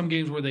 where some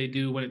games where they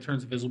do when it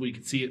turns invisible, you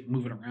can see it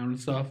moving around and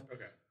stuff.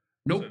 Okay.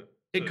 Nope.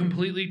 It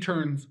completely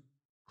turns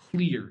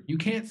clear. You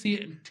can't see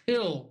it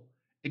until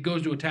it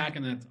goes to attack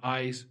and then its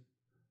eyes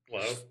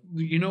glow.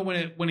 You know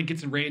when it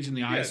gets enraged and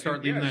the eyes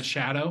start leaving that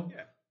shadow?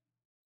 Yeah.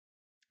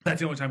 That's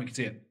the only time you can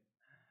see it.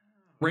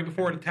 Right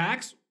before it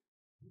attacks,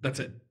 that's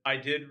it. I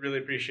did really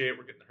appreciate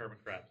we're getting the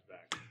hermit crabs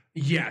back.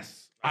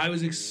 Yes. I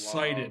was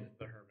excited. Love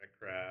the hermit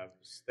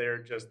crabs. They're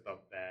just the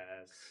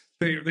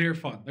best. They're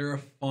fun. They're a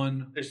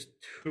fun. There's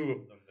 2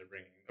 of them they're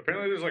bringing.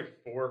 Apparently there's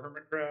like 4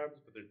 hermit crabs,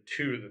 but there are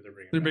 2 that they're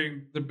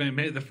bringing. They're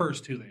being the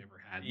first 2 they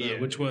ever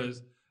had, which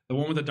was the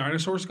one with the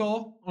dinosaur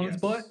skull on its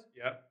butt.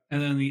 Yep.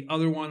 And then the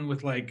other one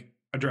with like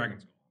a dragon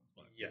skull on its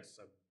butt. Yes,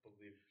 I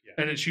believe. Yeah.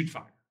 And it shoots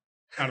fire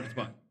out of its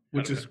butt,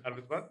 which is out of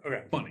its butt.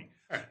 Okay. Funny.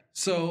 All right.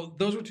 So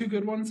those were 2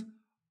 good ones.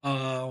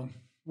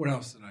 What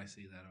else did I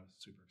see that I was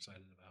super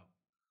excited about?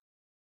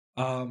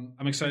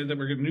 I'm excited that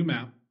we're getting a new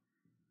map.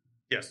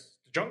 Yes,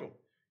 the jungle.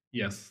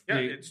 Yes. Yeah,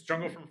 it's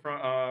jungle from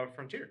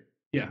Frontier.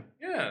 Yeah.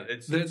 Yeah,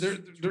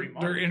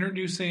 they're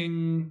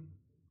introducing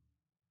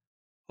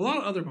a lot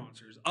of other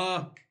monsters.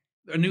 A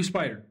new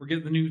spider. We're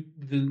getting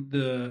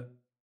the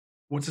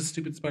what's this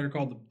stupid spider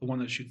called? The one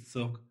that shoots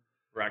silk.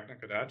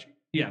 Ragnakodachi?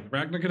 Yeah, the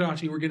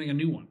Ragnakodachi. We're getting a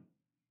new one.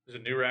 There's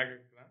a new Ragnakodachi?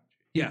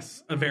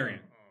 Yes, a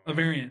variant. A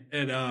variant.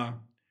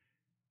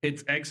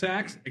 Its egg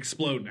sacs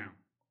explode now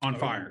on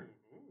fire.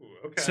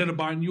 Okay. Instead of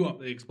binding you up,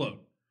 they explode.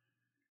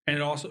 And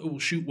it will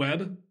shoot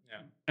web. Yeah.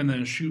 And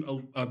then shoot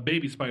a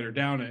baby spider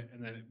down it,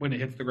 and then when it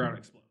hits the ground, it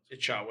explodes.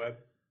 It shot web?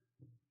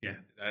 Yeah.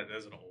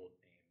 That's an old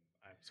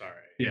name. I'm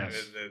sorry. Yes.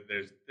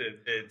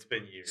 It's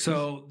been years.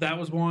 So that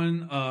was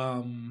one.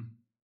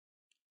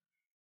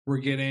 We're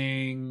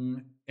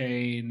getting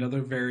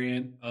another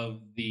variant of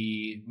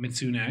the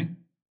Mitsune.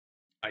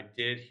 I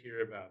did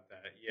hear about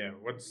that. Yeah.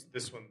 What's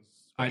this one's?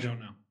 I don't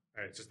know.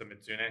 All right, it's just the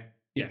Mitsune?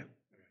 Yeah. Okay.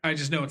 I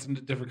just know it's a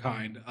different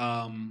kind. Okay.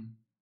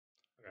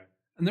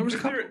 And there was a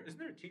couple. Isn't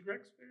there a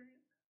Tigrex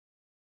variant?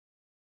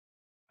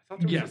 I thought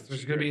there was yes,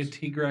 there's going to be a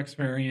Tigrex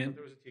variant.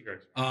 There was a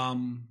Tigrex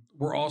variant.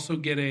 We're also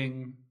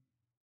getting.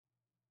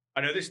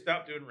 I know they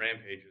stopped doing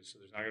rampages, so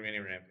there's not going to be any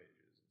rampages.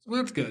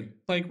 Well, that's good.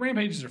 Like,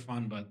 rampages are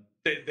fun, but.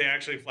 They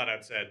actually flat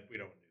out said, we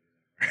don't want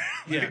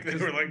to do that. Yeah,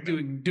 they were like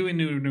doing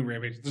new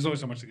rampages. There's always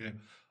so much to do.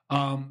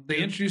 They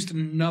introduced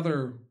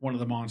another one of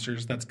the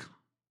monsters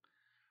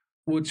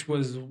which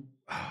was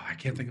I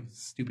can't think of the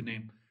stupid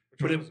name.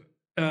 Which one was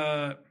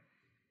it?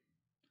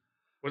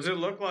 What does it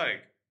look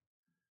like?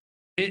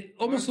 It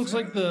almost looks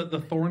like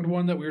the thorned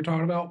one that we were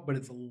talking about, but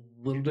it's a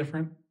little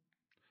different.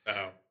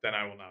 Oh, then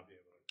I will not be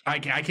able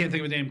to. I can't think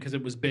of a name because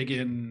it was big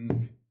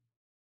in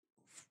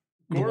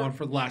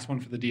the last one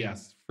for the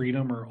DS,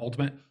 Freedom or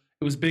Ultimate.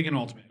 It was big in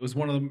Ultimate. It was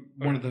one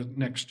of the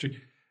next.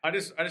 I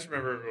just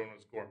remember everyone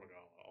was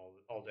Gormagala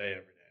all day,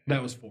 every day.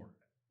 That was 4.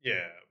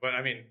 Yeah, but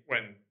I mean,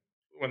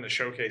 when the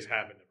showcase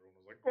happened, everyone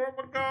was like,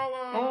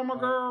 Gormagala. Oh my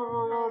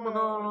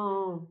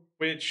god.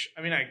 Which,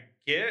 I mean, I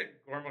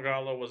get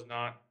Gormagala was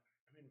not.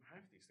 I mean,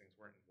 half these things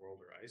weren't in World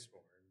or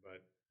Iceborne,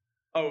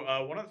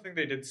 but one other thing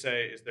they did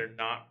say is they're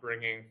not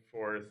bringing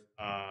forth.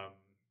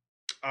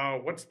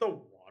 What's the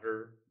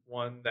water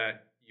one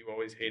that you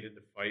always hated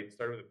to fight?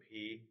 Started with a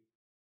P.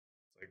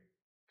 It's like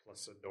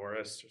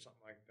Placidorus or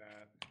something like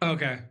that.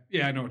 Okay.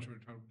 Yeah, I know what you're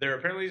talking about. They're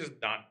apparently just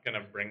not going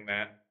to bring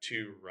that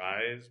to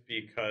Rise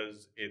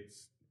because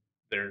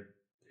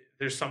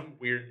there's some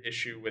weird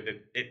issue with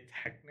it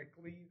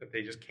technically that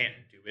they just can't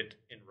do it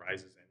in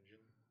Rise's engine.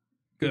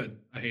 Good.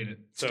 I hate it.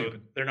 So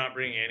Stupid. they're not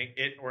bringing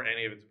it or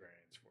any of its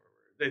variants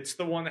forward. It's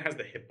the one that has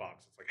the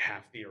hitbox. It's like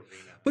half the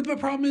arena. But the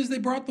problem is they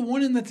brought the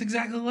one in that's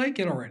exactly like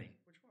it already.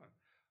 Which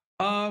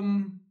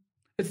one?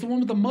 It's the one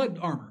with the mud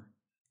armor.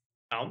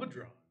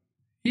 Almudron.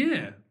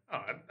 Yeah. Oh,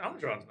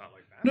 Almudron's not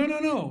like that.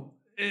 No.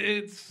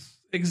 It's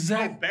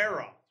exact. Oh,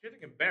 Barroth. You're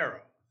thinking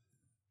Barroth.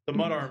 The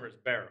mud armor is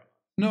Barroth.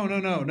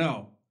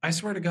 No. I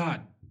swear to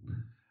God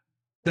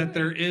that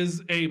there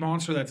is a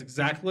monster that's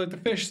exactly like the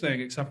fish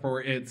thing, except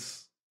for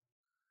it's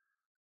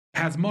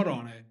has mud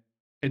on it.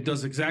 It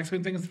does the exact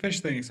same thing as the fish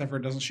thing, except for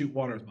it doesn't shoot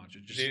water as much.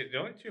 It just the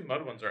only two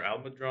mud ones are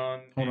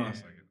Almudron. Hold on a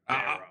second.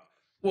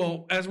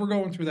 Well, as we're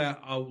going through that,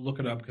 I'll look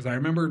it up because I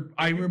remember.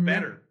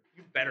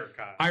 You better,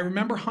 Kyle. I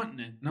remember hunting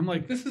it, and I'm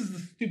like, "This is the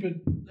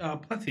stupid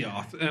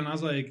Plethioth," and I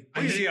was like,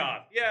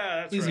 Plesioth.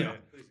 Yeah, that's Plesioth.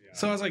 right. Plesioth.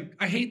 So I was like,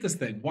 "I hate this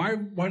thing. Why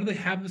do they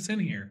have this in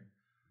here?"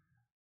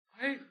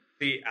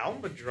 The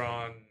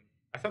Almudron,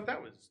 I thought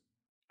that was.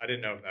 I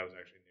didn't know if that was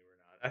actually new or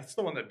not. That's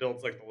the one that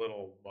builds like the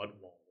little mud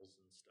walls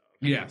and stuff.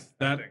 Yes,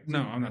 that.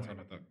 No, I'm not talking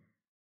about that.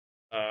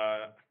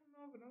 I don't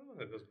know of another one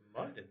that does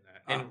mud in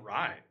that. In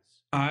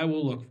Rise. I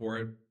will look for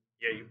it.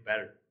 Yeah, you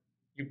better.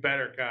 You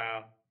better,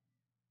 Kyle.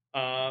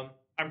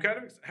 I'm kind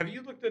of. Have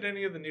you looked at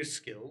any of the new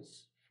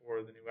skills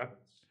for the new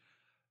weapons?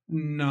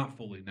 Not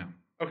fully, no.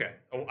 Okay.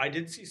 Oh, I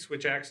did see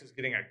Switch Axe is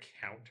getting a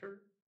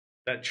counter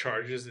that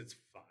charges its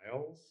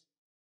files.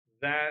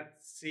 That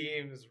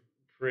seems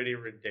pretty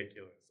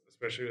ridiculous,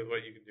 especially with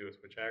what you can do with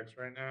Switch Axe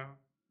right now.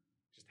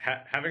 Just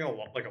having a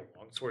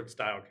longsword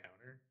style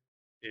counter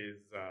is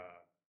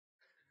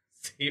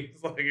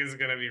seems like it's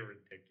gonna be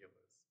ridiculous.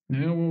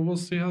 Yeah, well, we'll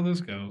see how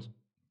this goes.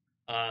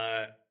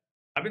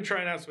 I've been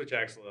trying out Switch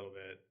Axe a little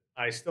bit.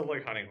 I still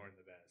like Hunting Horn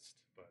the best,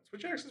 but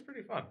Switch Axe is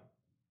pretty fun.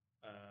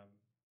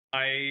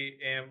 I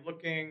am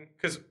looking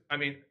because I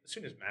mean, as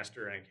soon as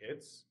Master Rank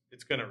hits,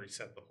 it's gonna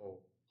reset the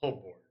whole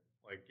board.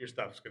 Like your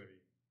stuff's gonna be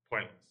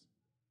pointless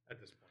at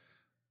this point.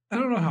 I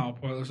don't know how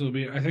pointless it'll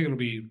be. I think it'll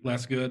be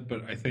less good,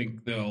 but I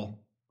think they'll.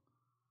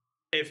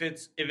 If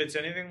it's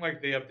anything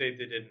like the update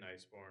they did in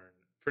Iceborne,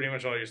 pretty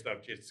much all your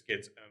stuff just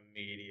gets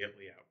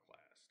immediately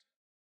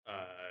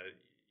outclassed.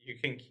 You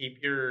can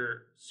keep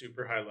your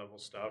super high level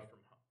stuff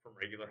from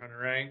regular hunter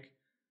rank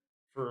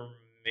for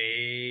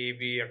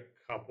maybe a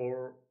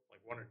couple, like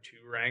 1 or 2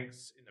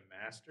 ranks into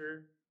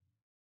master.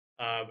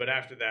 But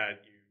after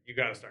that, you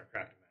got to start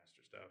crafting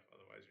master stuff.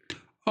 Otherwise, you're.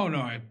 Oh no,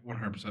 I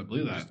 100%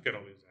 believe that. Just gonna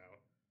lose out.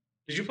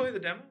 Did you play the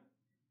demo?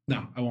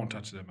 No, I won't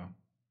touch the demo.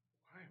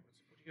 Why?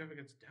 What do you have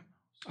against demos?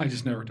 I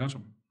just never touch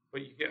them.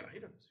 But you get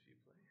items if you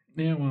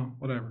play. Yeah, well,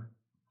 whatever.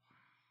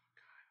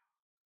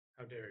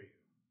 How dare you?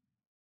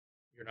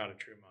 You're not a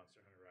true Monster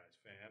Hunter Rise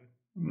fan.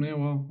 Yeah,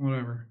 well,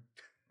 whatever.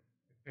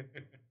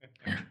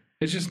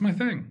 It's just my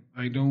thing.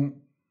 I don't.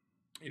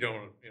 You don't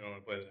want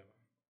to play the demo.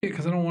 Yeah,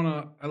 because I don't want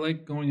to. I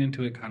like going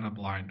into it kind of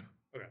blind.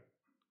 Okay.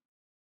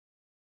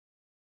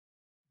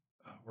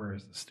 Where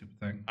is this stupid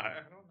thing? I don't know.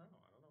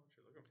 I don't know what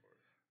you're looking for.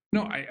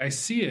 No, I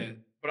see it.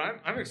 But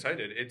I'm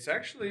excited. It's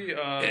actually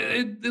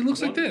it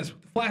looks like this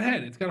with the flat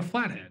head. It's got a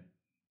flat head.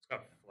 It's got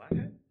a flat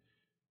head?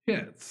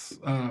 Yeah, it's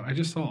I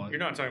just saw it. You're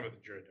not talking about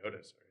the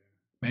Gyaradotus, are you?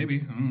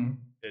 Maybe. I don't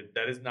know.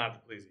 That is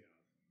not the Plesioth.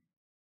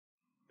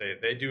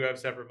 They do have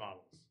separate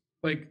models.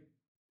 Like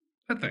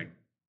that thing.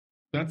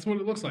 That's what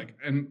it looks like.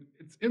 And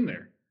it's in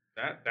there.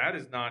 That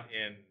is not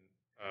in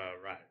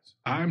Rise.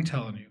 I'm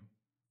telling you.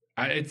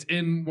 It's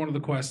in one of the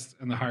quests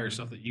and the higher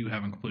stuff that you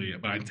haven't completed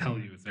yet, but I tell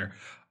you it's there.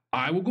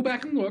 I will go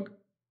back and look.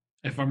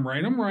 If I'm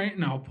right, I'm right,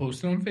 and I'll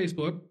post it on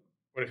Facebook.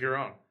 What if you're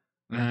wrong?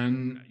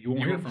 And you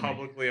won't hear from me. You will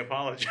publicly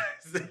apologize.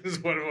 This is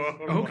what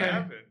will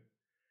happen.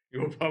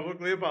 You will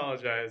publicly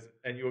apologize,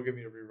 and you will give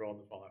me a reroll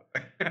in the Fallout.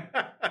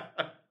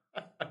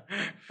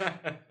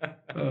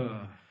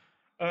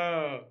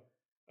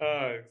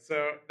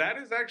 So that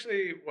is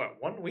actually what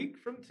 1 week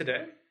from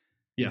today.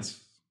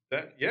 Yes.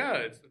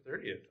 It's the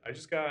 30th. I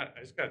just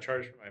got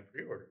charged for my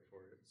pre-order for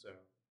it. So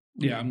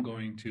yeah, I'm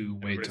going to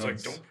wait till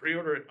it's like don't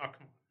pre-order it. Oh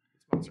come on,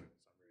 it's Monster.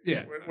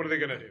 Yeah. What are they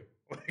gonna do?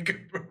 Like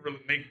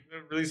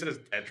release it as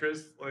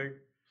Tetris? Like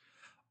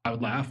I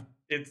would laugh.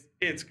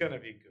 It's gonna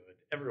be good.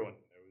 Everyone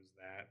knows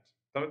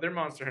that. Their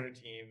Monster Hunter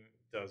team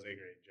does a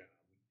great job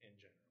in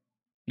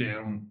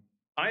general. Yeah.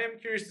 I am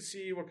curious to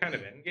see what kind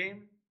of end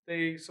game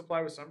they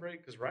supply with Sunbreak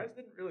because Rise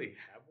didn't really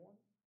have one,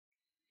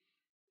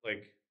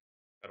 like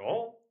at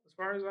all, as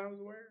far as I was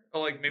aware.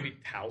 Or like maybe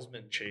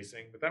Talisman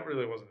chasing, but that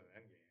really wasn't an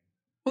end game.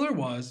 Well,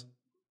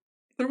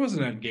 there was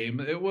an end game.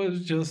 It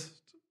was just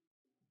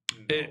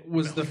It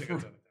was I don't think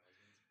I've done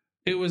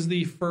it was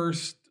the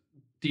first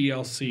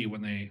DLC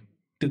when they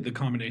did the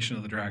combination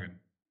of the dragon.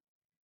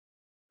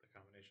 The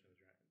combination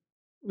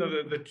of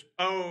the dragon.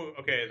 No,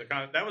 okay.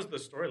 That was the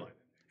storyline.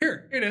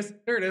 Here it is.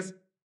 There it is.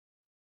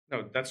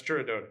 No, that's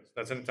Gyarados.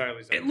 That's an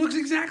entirely separate. It looks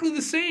exactly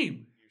the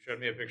same. You showed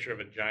me a picture of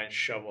a giant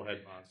shovel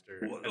head monster,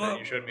 and then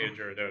you showed me a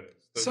Gyarados.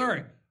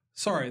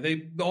 Sorry.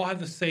 They all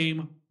have the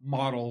same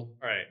model.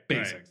 All right,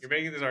 basics. Right. You're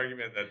making this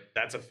argument that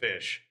that's a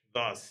fish,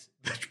 thus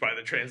by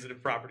the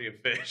transitive property of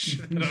fish.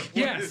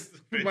 Yes,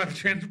 by the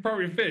transitive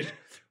property of fish.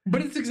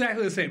 But it's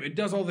exactly the same. It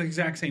does all the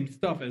exact same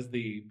stuff as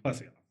the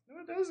Plesioth.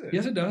 No, it doesn't.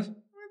 Yes, it does. No,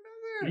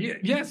 it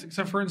doesn't. Yes,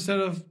 except for instead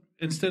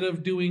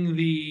of doing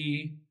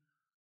the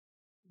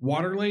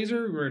water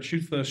laser where it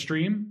shoots the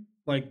stream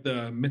like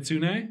the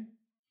Mitsune,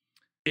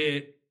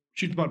 it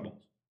shoots mud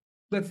balls.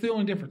 That's the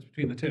only difference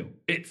between the two.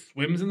 It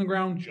swims in the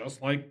ground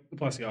just like the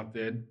Plesioth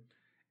did.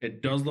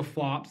 It does the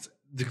flops.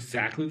 It's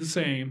exactly the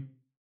same.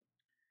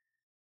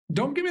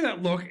 Don't give me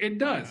that look. It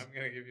does. I'm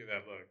going to give you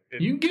that look.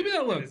 You can give me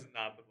that look. It is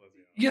not the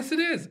Plesioth. Yes, it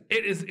is.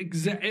 It is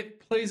It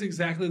plays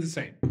exactly the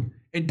same.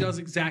 It does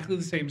exactly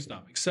the same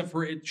stuff, except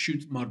for it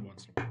shoots mud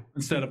once in a while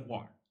instead of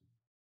water.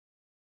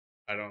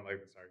 I don't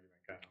like this argument,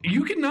 Kyle.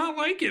 You cannot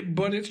like it,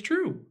 but it's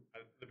true.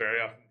 The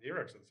Barioth and the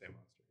T-Rex are the same monster.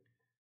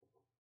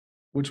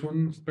 Which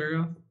one's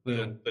Barioth?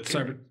 The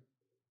T-Rex.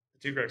 The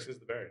T-Rex is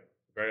the Barioth.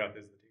 The Barioth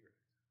is the T-Rex.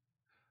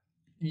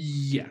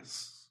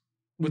 Yes.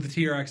 With the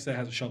T-Rex that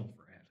has a shovel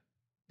for a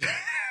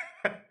head.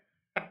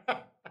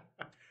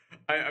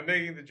 I'm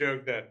making the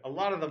joke that a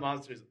lot of the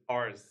monsters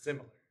are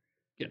similar.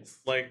 Yes.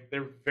 Like,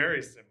 they're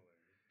very similar.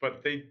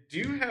 But they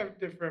do have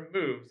different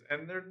moves,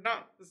 and they're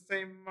not the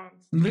same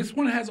monster. This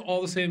one has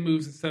all the same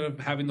moves instead of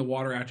having the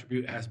water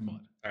attribute, it has mud.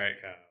 All right,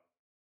 Kyle.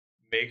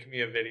 Make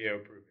me a video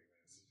proving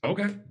this.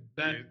 Okay.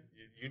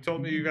 You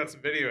told me you got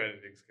some video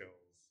editing skills.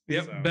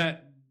 Yep, so.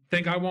 bet.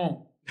 Think I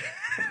won't.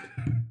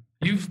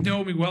 You've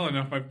known me well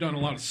enough. I've done a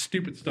lot of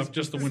stupid stuff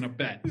just to win a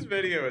bet. This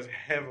video is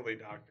heavily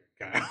doctored,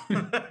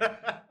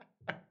 Kyle.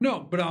 No,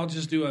 but I'll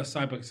just do a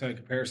side-by-side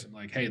comparison.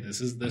 Like, hey,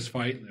 this is this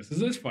fight, and this is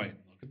this fight.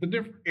 Look at the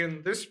difference.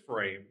 In this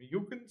frame,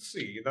 you can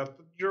see that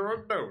the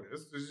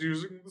Gyarados is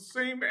using the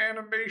same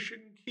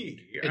animation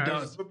key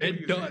as the Plesioth.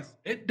 It does.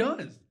 It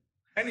does.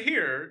 And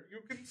here,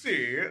 you can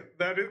see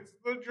that it's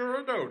the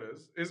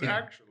Gyarados is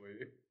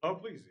actually a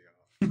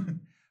Plesioth.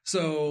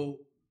 So,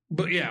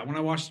 but yeah, when I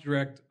watched the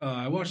direct,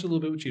 I watched a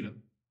little bit with Cheetah.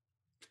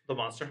 The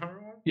Monster Hunter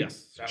one?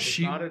 Yes. That was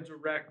not a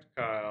direct,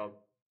 Kyle.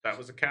 That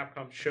was a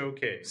Capcom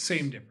showcase.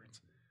 Same difference.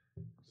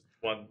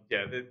 One,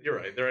 yeah, you're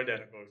right. They're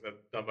identical,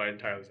 except done by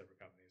entirely separate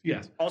companies.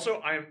 Yes.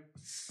 Also, I'm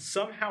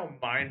somehow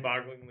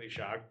mind-bogglingly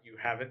shocked you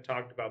haven't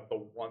talked about the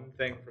one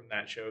thing from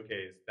that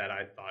showcase that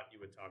I thought you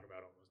would talk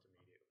about almost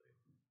immediately.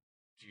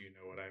 Do you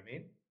know what I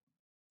mean?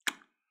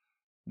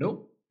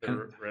 Nope.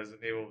 The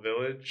Resident Evil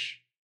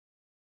Village.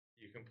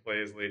 You can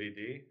play as Lady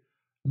D.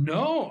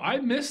 No, I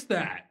missed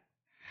that.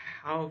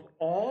 Of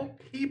all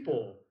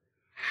people,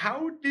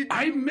 how did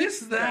I miss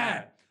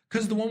that?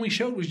 Because the one we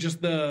showed was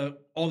just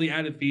all the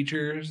added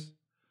features.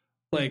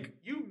 Like,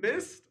 you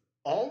missed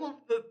all of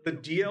the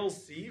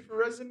DLC for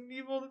Resident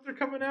Evil that they're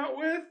coming out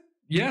with?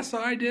 Yes,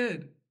 I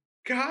did.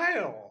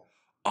 Kyle.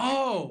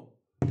 Oh.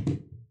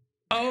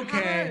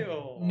 Okay.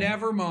 Kyle.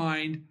 Never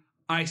mind.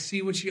 I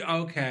see what you...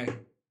 Okay.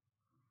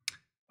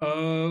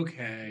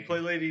 You play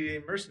Lady D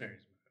in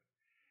Mercenaries.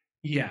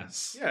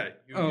 Yes. Yeah.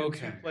 You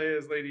get to play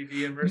as Lady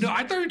D in Mercenaries. No,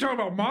 I thought you were talking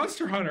about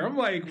Monster Hunter. I'm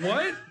like,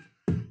 what?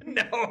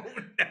 No.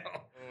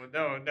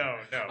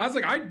 I was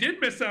like, I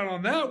did miss out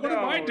on that. What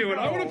am I doing?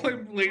 I want to play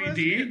Lady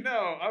D.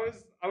 No, I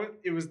was.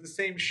 It was the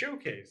same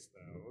showcase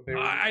though.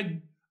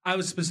 I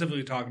was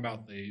specifically talking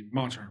about the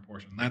Monster Hunter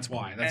portion. That's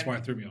why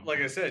it threw me off. Like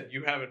I said,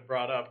 you haven't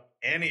brought up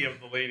any of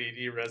the Lady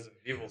D Resident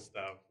Evil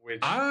stuff, which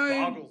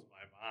boggles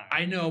my mind.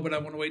 I know, but I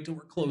want to wait till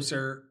we're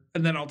closer,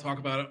 and then I'll talk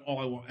about it all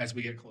I want as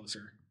we get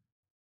closer.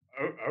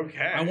 Oh,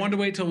 okay. I wanted to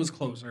wait till it was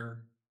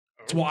closer.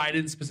 That's why I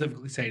didn't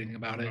specifically say anything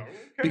about it.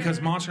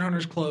 Because Monster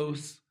Hunter's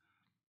close.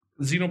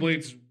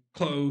 Xenoblade's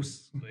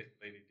close.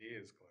 Lady D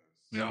is close.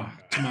 Yeah,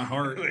 to my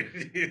heart.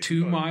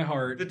 To my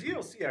heart. The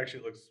DLC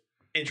actually looks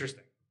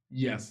interesting.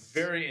 Yes.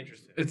 Very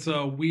interesting. It's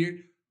a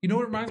weird... You know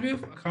what it reminds me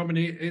of? A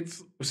combination.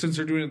 It's since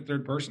they're doing it in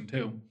third person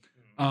too.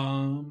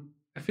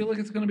 I feel like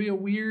it's going to be a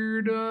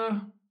weird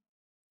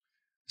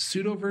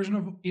pseudo version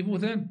of Evil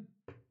Within.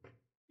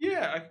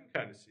 Yeah, I can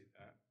kind of see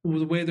that.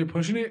 The way they're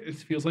pushing it, it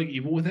feels like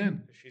Evil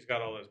Within. She's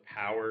got all those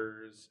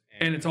powers.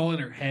 And it's all in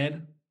her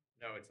head.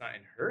 No, it's not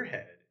in her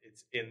head.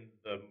 It's in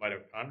the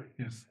mitochondria.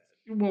 Yes.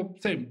 Well,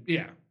 same.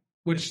 Yeah.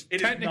 Which it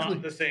technically is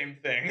not the same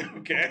thing.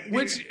 Okay.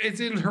 Which it's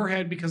in her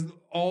head because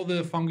all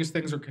the fungus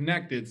things are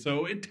connected.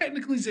 So it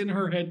technically is in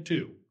her head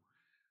too.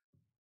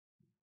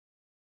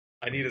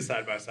 I need a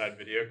side-by-side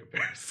video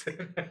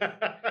comparison.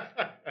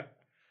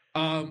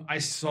 I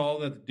saw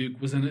that the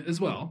Duke was in it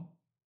as well.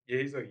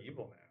 Yeah, he's like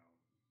evil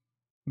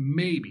now.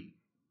 Maybe.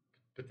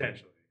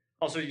 Potentially.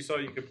 Also, you saw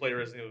you could play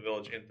Resident Evil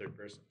Village in third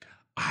person.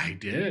 I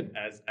did.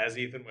 As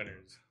Ethan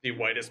Winters, the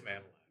whitest man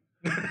alive.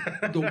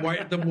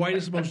 the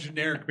whitest, most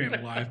generic man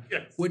alive,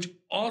 Yes. which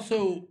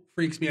also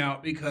freaks me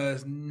out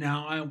because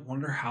now I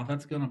wonder how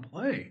that's gonna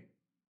play.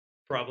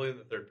 Probably in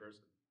the third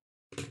person.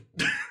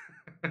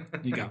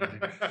 You got me.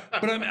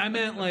 But I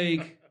meant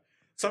like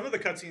some of the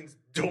cutscenes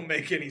don't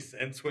make any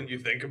sense when you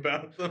think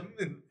about them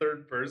in the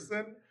third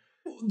person.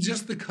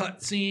 just the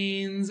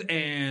cutscenes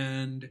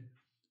and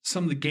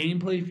some of the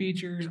gameplay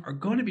features are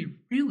going to be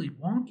really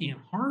wonky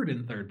and hard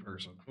in third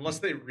person. Unless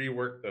they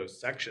rework those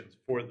sections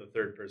for the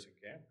third person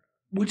camera.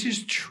 Which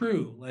is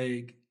true.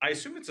 Like, I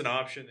assume it's an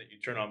option that you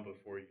turn on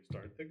before you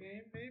start the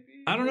game,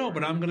 maybe? I don't know,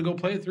 but I'm going to go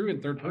play it through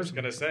in third person. I was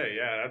going to say,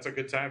 yeah, that's a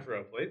good time for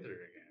a playthrough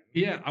again.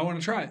 Yeah, I want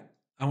to try it.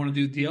 I want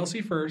to do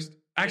DLC first.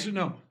 Actually,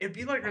 no. It'd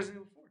be like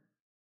Resident Evil 4.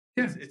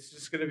 Yeah. It's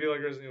just going to be like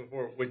Resident Evil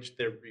 4, which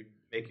they're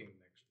remaking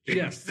next year.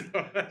 Yes.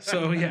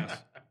 So, yes.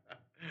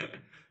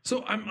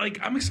 So,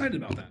 I'm excited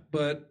about that.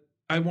 But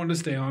I wanted to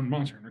stay on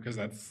Monster Hunter because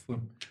that's...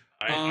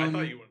 I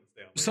thought you wanted to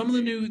stay on. Some of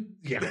the new...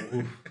 Yeah.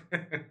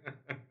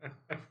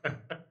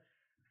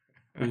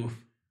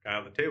 Oof. Kind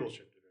of the table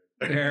shifted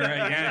right there.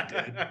 Yeah, it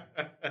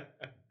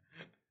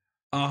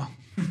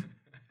did.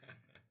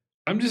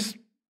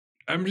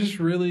 I'm just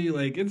really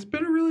like, it's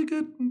been a really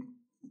good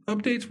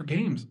updates for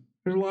games.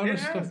 There's a lot of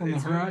stuff on the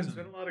horizon. It's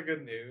been a lot of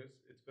good news.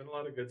 It's been a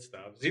lot of good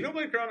stuff.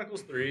 Xenoblade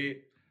Chronicles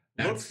 3.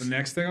 That's the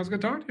next thing I was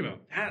going to talk to you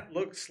about. That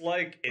looks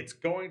like it's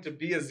going to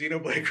be a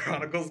Xenoblade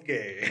Chronicles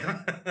game.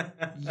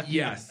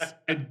 Yes,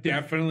 it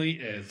definitely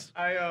is.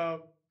 I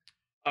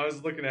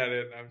was looking at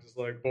it and I'm just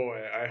like,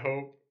 boy,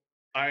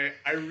 I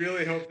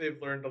really hope they've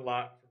learned a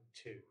lot from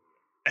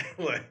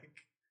 2. Like,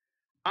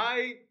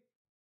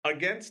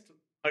 against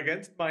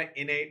my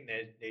innate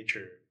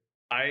nature,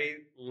 I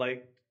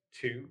liked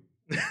 2,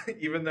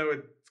 even though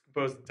it's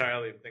composed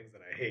entirely of things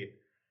that I hate.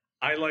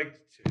 I liked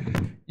 2.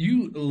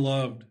 You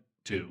loved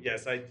 2.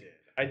 Yes, I did.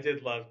 I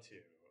did love 2.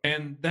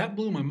 And that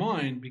blew my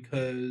mind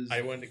because...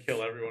 I wanted to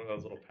kill every one of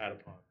those little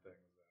Patapon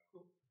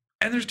things.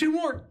 And there's 2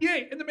 more!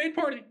 Yay! In the main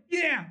party!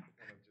 Yeah!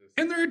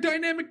 And they're a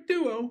dynamic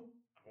duo!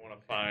 I want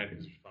to find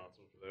who's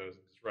responsible for those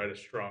and just write a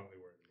strongly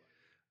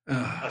worded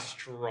letter. A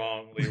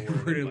strongly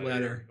worded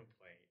letter.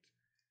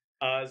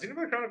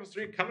 Xenoblade Chronicles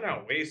 3 coming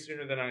out way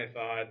sooner than I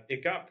thought.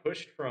 It got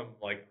pushed from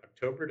like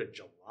October to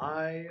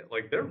July.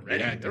 Like they're ready.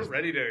 Yeah, they're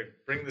ready to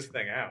bring this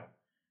thing out.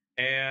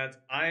 And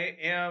I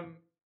am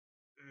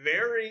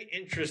very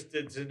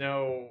interested to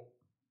know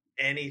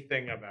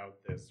anything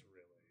about this,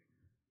 really.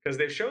 Because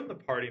they've shown the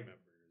party members.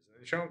 And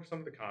they've shown some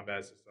of the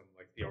combat system,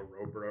 like the I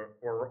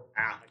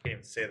can't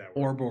even say that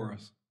word.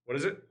 Ouroboros. What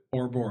is it?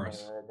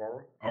 Ouroboros.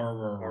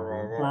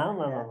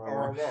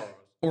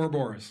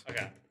 Ouroboros.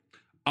 Okay.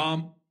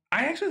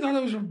 I actually thought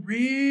that was a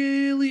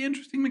really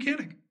interesting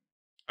mechanic.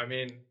 I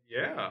mean,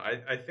 yeah,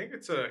 I think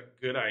it's a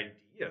good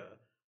idea.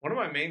 One of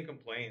my main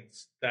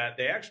complaints that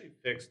they actually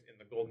fixed in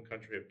the Golden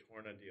Country of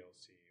Torna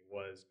DLC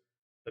was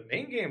the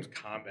main game's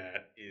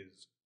combat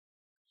is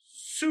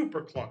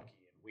super clunky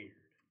and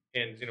weird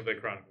in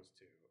Xenoblade Chronicles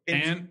 2.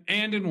 And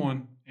in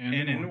 1. And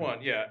in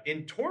 1, yeah.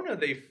 In Torna,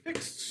 they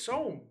fixed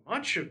so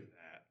much of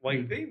that.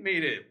 Like, they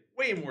made it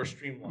way more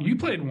streamlined. You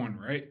played 1,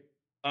 right?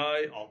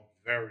 A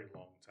very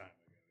long time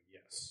ago,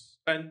 yes.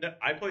 And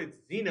I played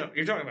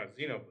You're talking about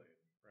Xenoblade,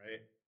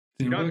 right?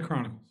 Xenoblade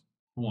Chronicles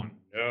 1.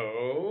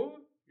 No.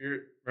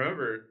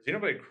 Remember,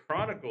 Xenoblade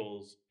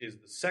Chronicles is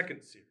the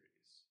second series.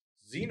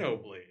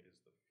 Xenoblade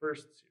is the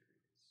first series.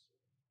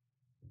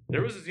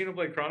 There was a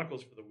Xenoblade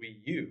Chronicles for the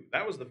Wii U.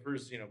 That was the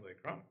first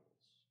Xenoblade Chronicles.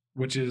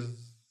 Which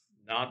is...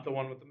 Not the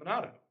one with the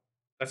Monado.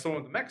 That's the one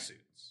with the mech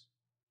suits.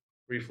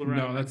 Where you flew around.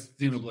 No, that's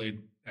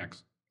Xenoblade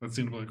X. That's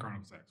Xenoblade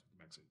Chronicles X with the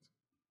mech suits.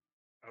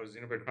 Oh,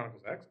 Xenoblade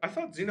Chronicles X? I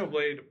thought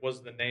Xenoblade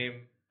was the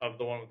name of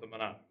the one with the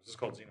Monado. Is this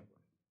called Xenoblade?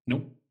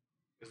 Nope.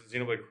 Is it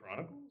Xenoblade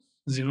Chronicles?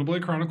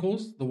 Xenoblade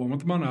Chronicles, the one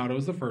with the Monado,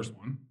 is the first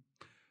one.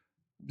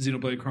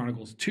 Xenoblade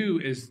Chronicles 2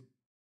 is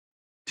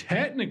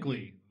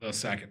technically the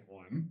second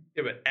one.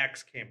 Yeah, but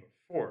X came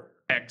before.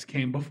 X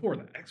came before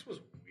that. X was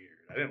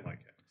weird. I didn't like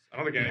X. I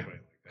don't think anybody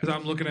liked X. Because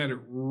I'm looking at it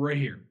right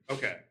here.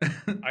 Okay.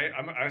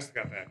 I just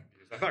got that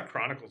confused. I thought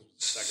Chronicles was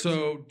the second.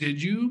 So,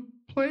 did you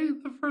play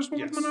the first one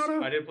with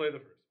Monado? I did play the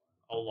first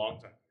one. A long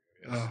time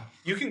ago, yes.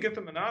 You can get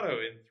the Monado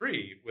in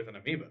 3 with an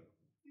amiibo.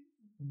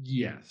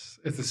 Yes,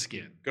 it's a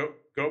skin. Go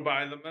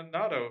buy the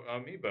Monado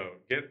amiibo.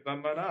 Get the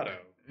Monado.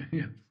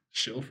 Yeah,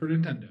 shill for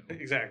Nintendo.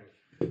 Exactly.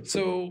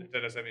 So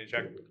Nintendo sent me a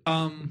check.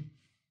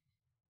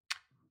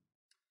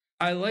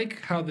 I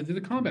like how they did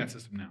the combat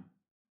system now.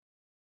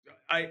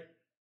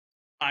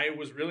 I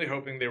was really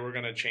hoping they were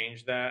going to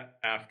change that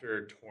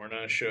after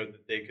Torna showed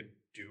that they could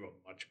do a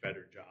much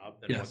better job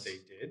than what they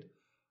did.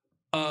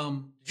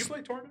 Did you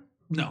play Torna?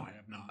 No, I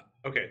have not.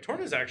 Okay,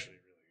 Torna is actually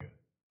really good.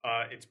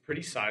 It's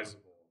pretty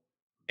sizable.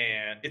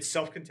 And it's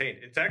self-contained.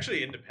 It's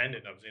actually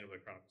independent of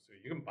Xenoblade Chronicles 2.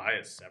 You can buy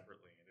it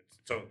separately, and it's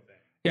its own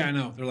thing. Yeah, I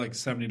know. They're like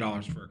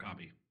 $70 for a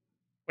copy.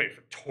 Wait,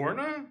 for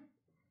Torna?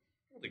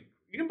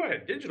 You can buy a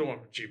digital one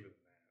for cheaper than that.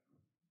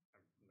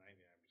 I'm 99%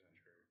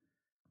 sure.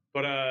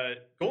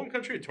 But Golden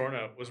Country of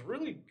Torna was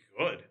really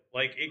good.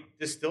 Like, it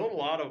distilled a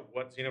lot of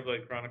what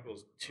Xenoblade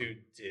Chronicles 2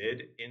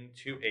 did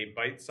into a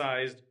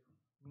bite-sized,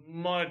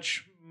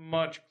 much,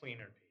 much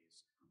cleaner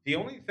piece. The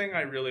only thing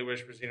I really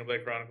wish for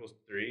Xenoblade Chronicles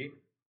 3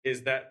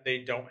 is that they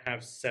don't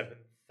have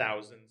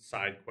 7,000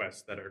 side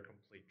quests that are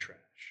complete trash.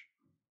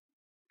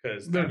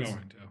 Because they're going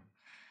to.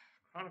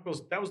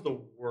 Chronicles, that was the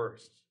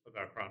worst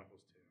about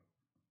Chronicles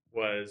 2,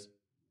 was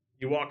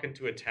you walk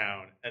into a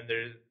town and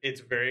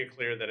it's very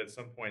clear that at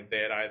some point they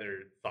had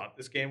either thought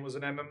this game was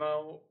an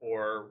MMO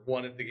or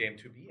wanted the game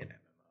to be an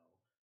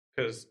MMO.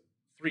 Because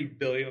 3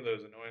 billion of those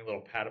annoying little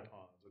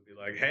patapons would be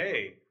like,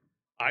 hey,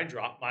 I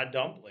dropped my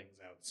dumplings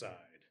outside.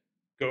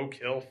 Go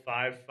kill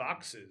 5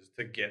 foxes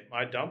to get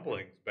my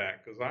dumplings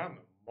back because I'm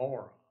a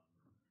moron.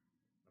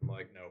 I'm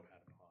like, no,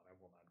 patapon, I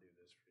will not do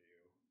this for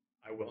you.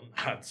 I will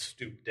not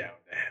stoop down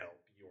to help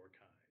your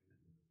kind.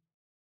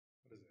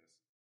 What is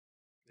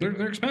this?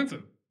 They're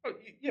expensive. Oh,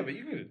 yeah, but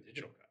you can get a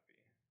digital copy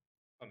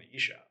on the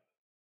eShop.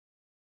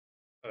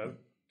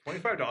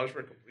 $25 for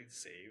a complete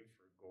save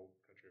for Gold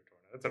Country of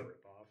Torna. That's a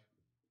ripoff.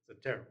 It's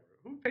a terrible.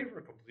 Who paid for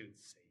a completed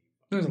save?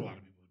 There's a lot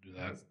of people who do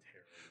that. That's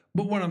terrible.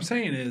 But what I'm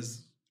saying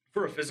is,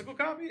 for a physical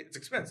copy, it's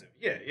expensive.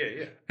 Yeah.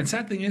 And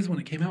sad thing is, when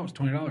it came out, it was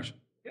 $20.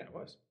 Yeah, it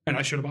was. And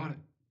I should have bought it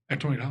at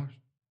 $20.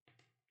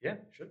 Yeah,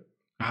 should.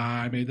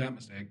 I made that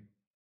mistake.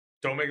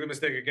 Don't make the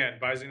mistake again.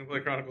 Buy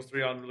Xenoblade Chronicles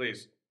 3 on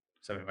release.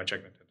 Send me my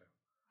check, Nintendo.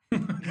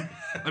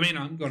 I mean,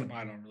 I'm going to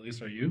buy it on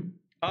release. Are you?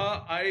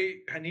 I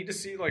need to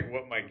see like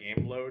what my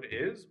game load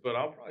is, but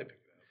I'll probably pick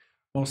it up.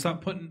 Well,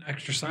 stop putting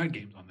extra side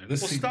games on there.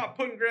 Stop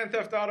putting Grand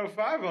Theft Auto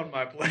 5 on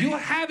my plate. You'll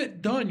have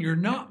it done. You're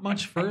not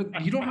much further.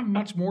 You don't have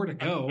much more to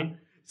go.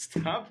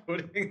 Stop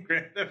putting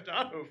Grand Theft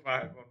Auto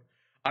 5 on.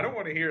 I don't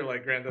want to hear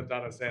like Grand Theft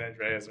Auto San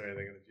Andreas or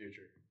anything in the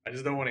future. I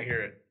just don't want to hear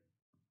it.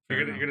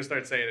 You're gonna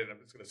start saying it, and I'm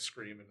just gonna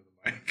scream into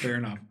the mic. Fair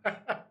enough.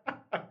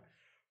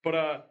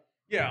 But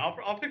yeah,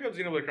 I'll pick up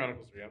Xenoblade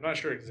Chronicles 3. I'm not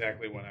sure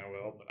exactly when I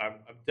will, but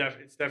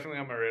it's definitely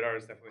on my radar.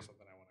 It's definitely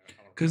something I want to.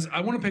 Because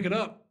I want to pick it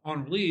up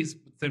on release,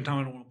 but at the same time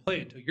I don't want to play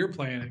it until you're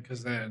playing it.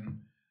 Because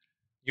then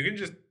you can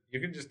just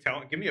give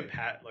me a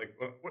like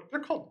what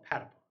they're called,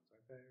 patapons,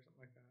 aren't they, or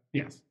something like that?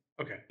 Yes.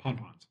 Okay.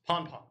 Pon-pons.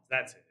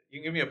 That's it. You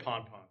can give me a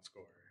pon-pon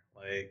score.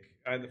 Like,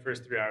 I had the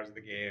first 3 hours of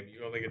the game.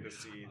 You only get to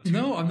see.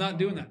 No, I'm not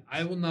doing that.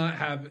 I will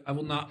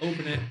not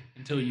open it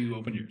until you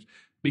open yours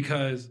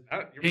because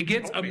it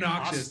gets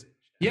obnoxious.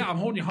 Yeah, I'm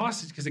holding you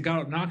hostage because it got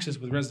obnoxious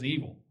with Resident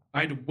Evil. I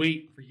had to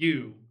wait for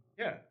you.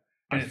 Yeah,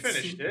 I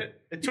finished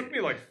it. It took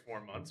me like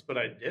 4 months, but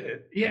I did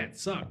it. Yeah, it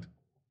sucked.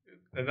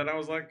 And then I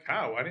was like,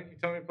 how? Why didn't you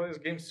tell me to play this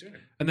game sooner?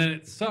 And then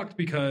it sucked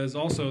because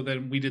also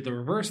then we did the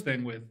reverse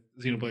thing with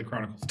Xenoblade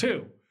Chronicles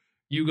 2.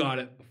 You got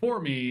it before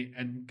me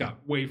and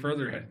got way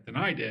further ahead than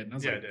I did. And I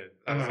was I did.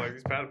 I was like,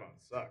 these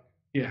patapons suck.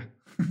 Yeah.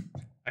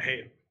 I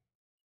hate them.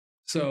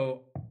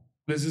 So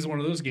this is one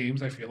of those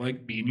games I feel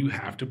like me and you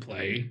have to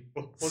play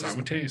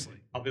simultaneously.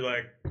 I'll be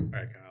like, all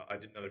right, Kyle, I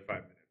did another 5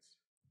 minutes.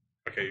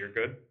 Okay, you're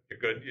good? You're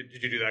good?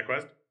 Did you do that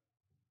quest?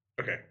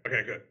 Okay,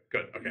 good.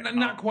 Okay.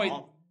 Not quite.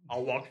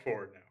 I'll walk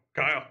forward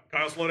now.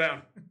 Kyle, slow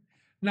down.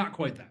 Not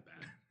quite that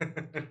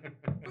bad.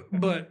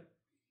 But,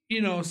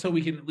 so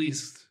we can at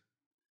least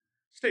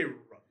stay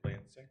roughly in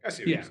sync. I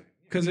see what you're saying.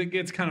 Because it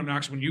gets kind of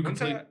obnoxious when you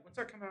complete. When's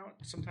that come out?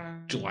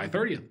 Sometime July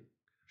 30th.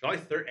 July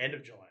 3rd, end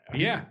of July. Okay.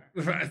 Yeah,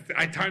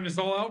 I timed this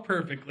all out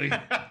perfectly.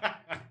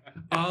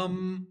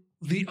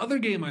 The other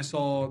game I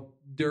saw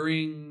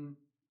during,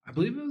 I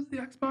believe it was the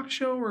Xbox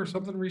show or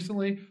something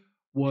recently,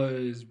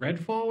 was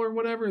Redfall or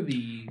whatever.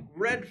 The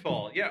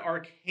Redfall, yeah,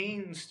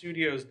 Arcane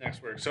Studios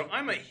next work. So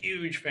I'm a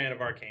huge fan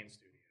of Arcane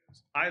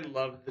Studios. I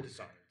love the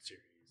Dishonored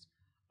series.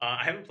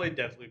 I haven't played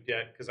Deathloop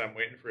yet because I'm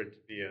waiting for it to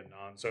be a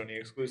non-Sony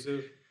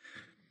exclusive.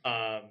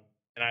 And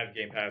I have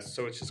Game Pass,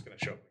 so it's just going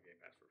to show up on Game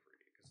Pass for free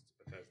because it's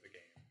a Bethesda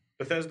game.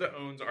 Bethesda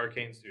owns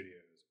Arcane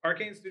Studios.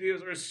 Arcane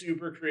Studios are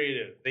super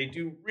creative. They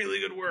do really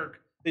good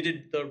work. They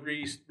did the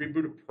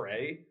reboot of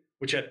Prey,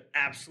 which had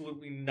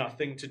absolutely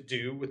nothing to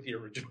do with the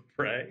original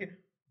Prey,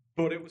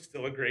 but it was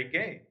still a great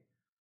game.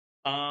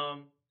 I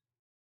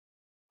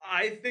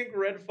think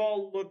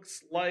Redfall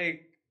looks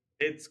like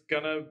it's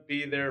going to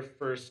be their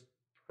first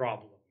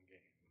problem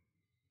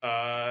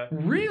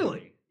game.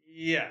 Really?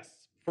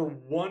 Yes, for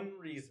one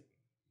reason.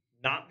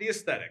 Not the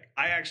aesthetic.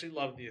 I actually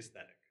love the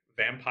aesthetic.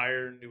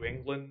 Vampire New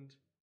England,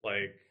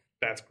 like,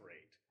 that's great.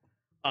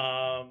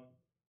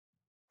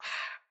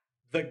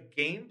 The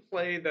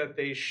gameplay that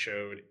they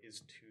showed is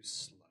too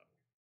slow.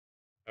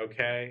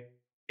 Okay?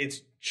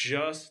 It's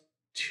just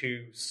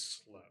too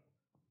slow.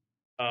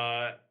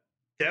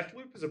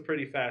 Deathloop is a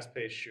pretty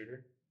fast-paced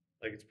shooter.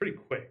 Like, it's pretty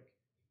quick.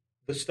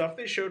 The stuff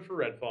they showed for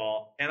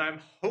Redfall, and I'm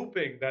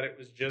hoping that it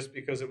was just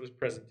because it was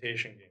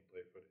presentation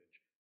gameplay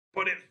footage,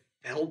 but it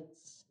felt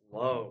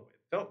slow.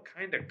 It felt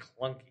kind of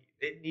clunky.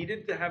 It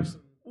needed to have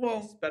some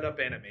sped up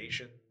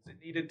animations.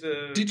 It needed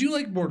to... Did you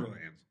like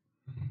Borderlands?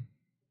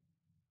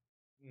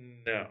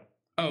 No.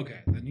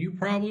 Okay, then you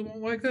probably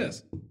won't like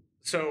this.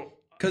 So...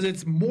 Because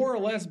it's more or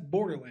less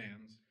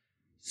Borderlands.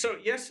 So,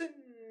 yes and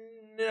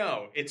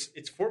no. It's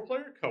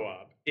 4-player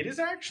co-op. it is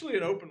actually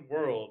an open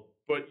world,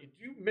 but you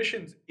do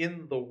missions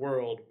in the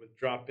world with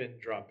drop in,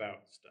 drop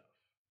out stuff.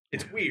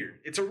 It's weird.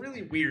 It's a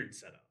really weird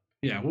setup.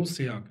 Yeah, we'll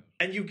see how it goes.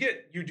 And you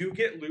do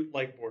get loot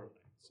like Borderlands.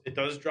 It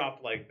does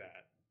drop like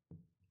that.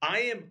 I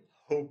am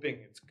hoping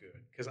it's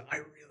good because I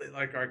really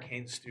like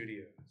Arcane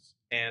Studios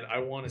and I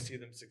want to see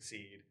them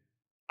succeed.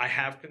 I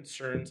have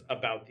concerns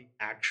about the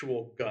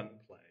actual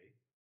gunplay.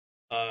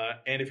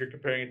 And if you're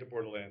comparing it to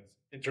Borderlands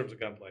in terms of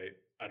gunplay,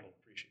 I don't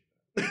appreciate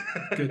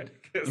that. Good.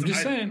 I'm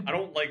just saying. I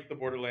don't like the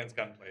Borderlands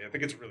gunplay. I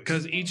think it's really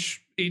because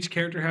each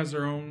character has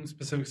their own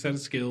specific set of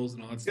skills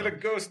and all that stuff. Yeah,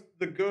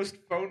 the ghost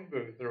phone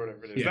booth or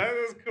whatever it is. Yeah. That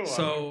was cool.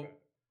 So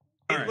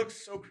it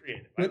looks so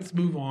creative. Let's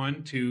move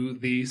on to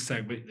the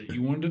segment that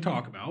you wanted to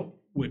talk about,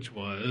 which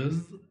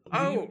was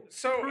Pride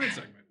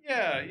segment.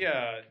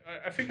 Yeah.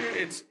 I figured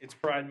it's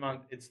Pride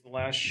Month. It's the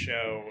last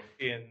show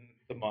in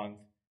the month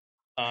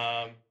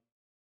of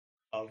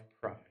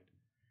Pride,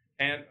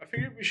 and I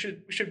figured we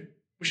should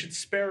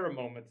spare a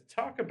moment to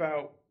talk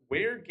about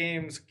where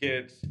games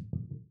get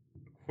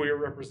queer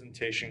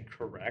representation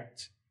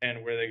correct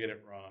and where they get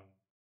it wrong.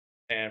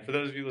 And for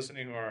those of you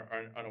listening who are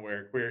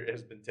unaware, queer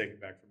has been taken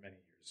back for many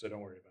years, so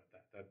don't worry about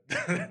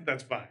that.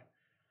 That's fine.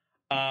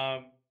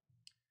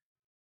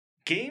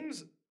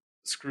 Games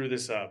screw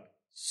this up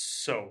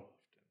so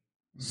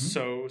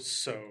often,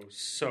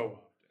 so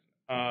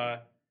often,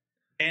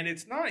 and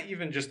it's not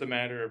even just a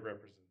matter of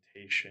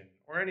representation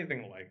or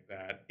anything like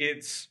that.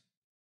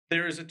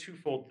 There is a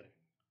twofold thing.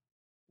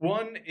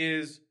 One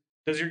is,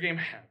 does your game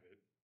have it?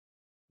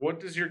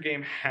 What does your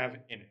game have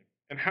in it?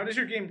 And how does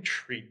your game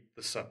treat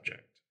the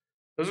subject?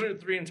 Those are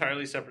three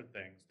entirely separate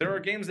things. There are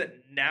games that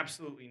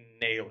absolutely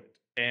nail it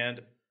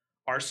and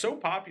are so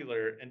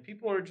popular, and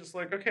people are just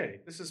like, okay,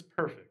 this is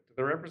perfect.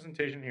 The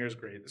representation here is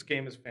great. This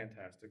game is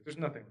fantastic. There's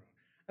nothing wrong.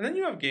 And then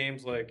you have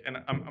games like,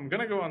 and I'm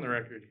going to go on the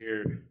record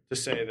here to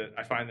say that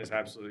I find this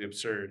absolutely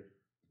absurd.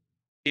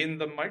 In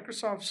the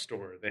Microsoft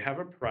Store, they have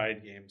a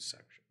Pride Games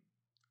section.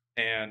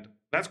 And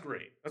that's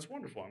great. That's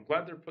wonderful. I'm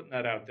glad they're putting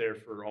that out there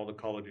for all the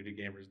Call of Duty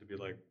gamers to be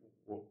like,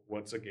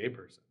 what's a gay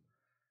person?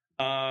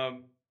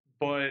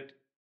 But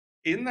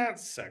in that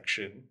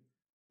section,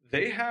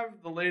 they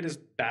have the latest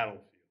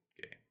Battlefield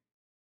game.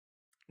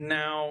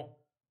 Now,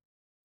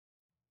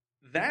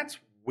 that's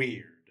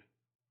weird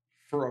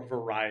for a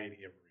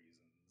variety of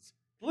reasons.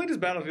 The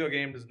latest Battlefield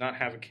game does not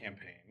have a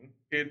campaign.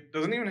 It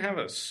doesn't even have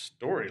a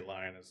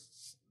storyline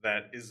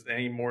that is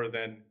any more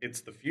than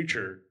it's the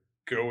future,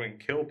 go and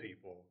kill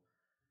people.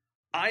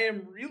 I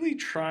am really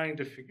trying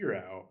to figure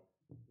out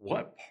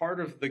what part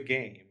of the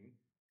game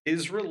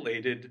is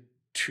related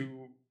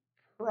to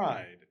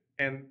pride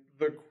and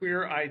the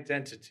queer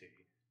identity.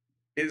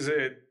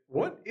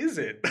 What is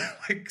it?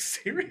 Like,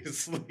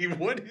 seriously,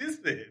 what is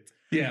it?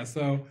 Yeah,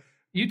 so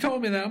you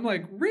told me that. I'm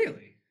like,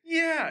 really?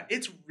 Yeah,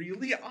 it's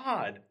really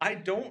odd. I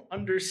don't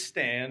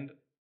understand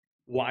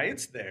why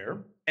it's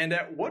there, and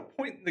at what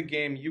point in the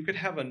game you could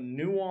have a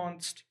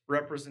nuanced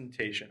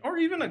representation, or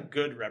even a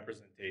good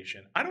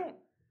representation.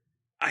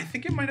 I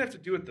think it might have to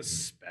do with the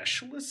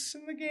specialists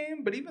in the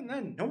game, but even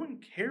then, no one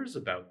cares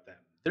about them.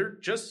 They're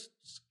just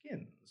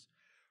skins.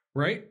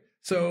 Right?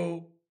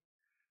 So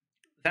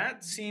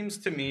that seems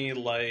to me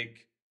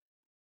like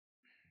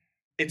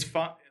it's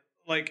fine.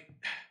 Like,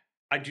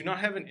 I do not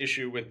have an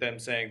issue with them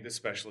saying this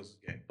specialist is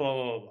gay, blah,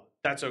 blah, blah, blah.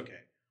 That's okay.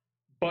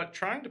 But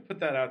trying to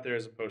put that out there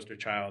as a poster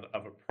child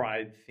of a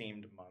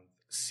Pride-themed month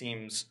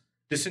seems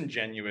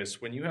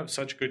disingenuous when you have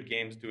such good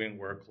games doing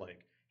work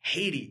like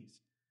Hades.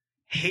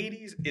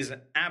 Hades is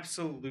an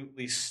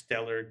absolutely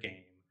stellar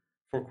game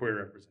for queer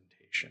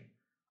representation.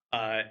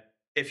 Are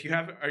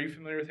you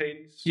familiar with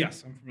Hades?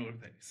 Yes, I'm familiar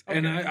with Hades. Okay.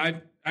 And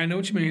I know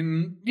what you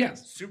mean.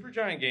 Yes.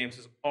 Supergiant Games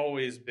has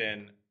always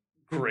been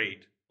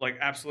great, like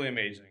absolutely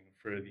amazing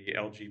for the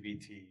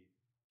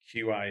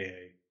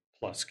LGBTQIA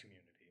plus community.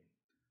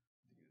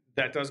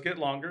 That does get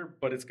longer,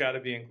 but it's got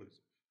to be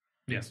inclusive.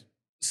 Yes.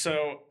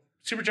 So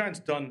Supergiant's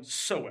done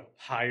so well.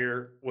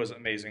 Higher was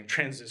amazing.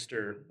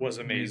 Transistor was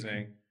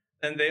amazing.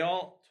 And they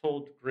all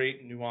told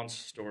great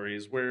nuanced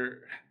stories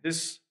where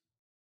this,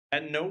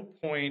 at no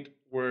point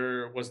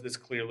was this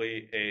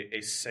clearly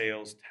a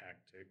sales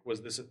tactic.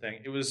 Was this a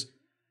thing? It was,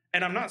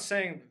 and I'm not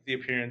saying the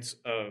appearance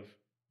of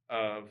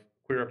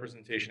queer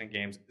representation in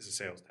games is a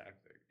sales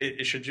tactic.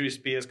 It should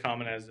just be as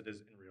common as it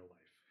is in real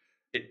life.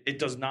 It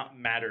does not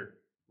matter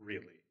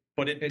really.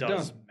 But it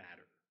does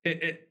matter.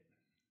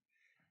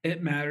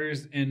 It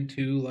matters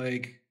into,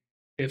 like,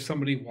 if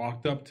somebody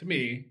walked up to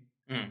me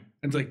and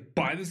it's like,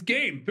 buy this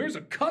game. There's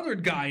a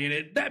colored guy in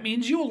it. That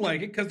means you'll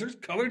like it because there's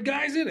colored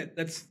guys in it.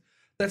 That's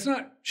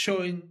not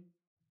showing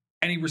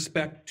any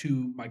respect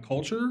to my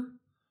culture,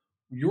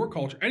 your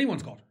culture,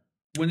 anyone's culture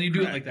when you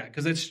do it like that.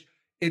 Because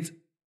it's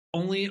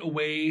only a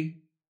way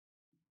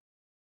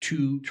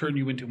to turn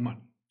you into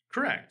money.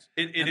 Correct.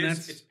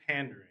 It's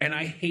pandering. And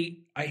I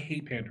hate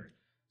pandering.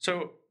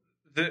 So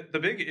the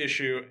big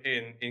issue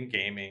in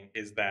gaming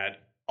is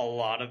that a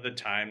lot of the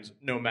times,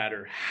 no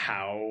matter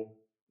how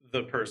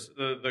the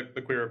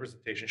queer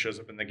representation shows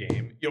up in the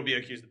game, you'll be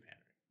accused of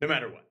pandering, no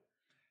matter what.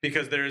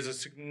 because there is a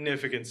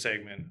significant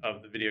segment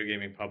of the video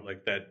gaming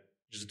public that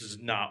just does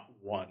not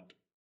want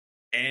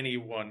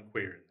anyone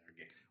queer in their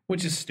game,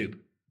 which is stupid.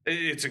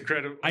 It's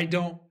incredible. I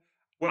don't.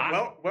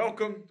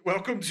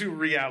 Welcome to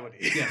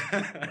reality.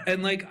 Yeah,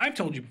 and like I've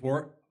told you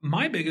before,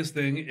 my biggest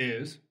thing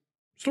is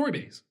story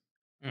base.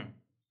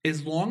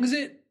 As long as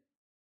it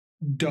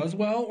does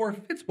well or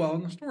fits well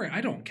in the story, I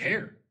don't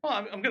care. Well,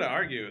 I'm going to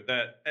argue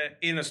that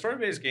in a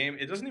story-based game,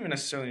 it doesn't even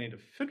necessarily need to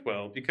fit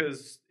well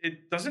because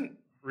it doesn't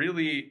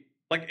really,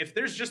 like, if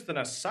there's just an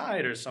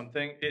aside or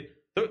something,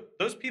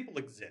 those people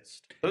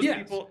exist. Those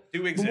people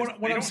do exist.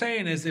 But what I'm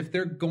saying is, if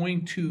they're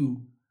going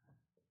to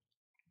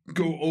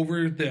go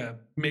over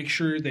make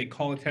sure they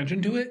call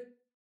attention to it,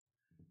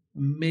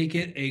 make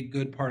it a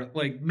good part of,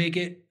 like, make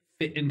it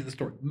fit into the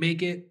story.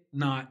 Make it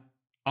not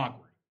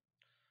awkward.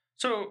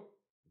 So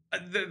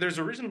there's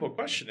a reasonable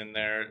question in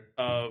there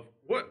of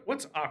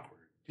what's awkward,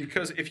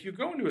 because if you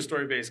go into a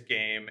story-based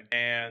game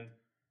and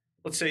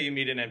let's say you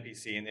meet an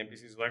NPC and the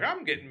NPC is like,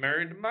 I'm getting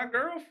married to my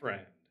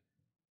girlfriend.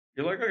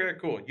 You're like, okay,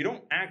 cool. You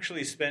don't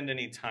actually spend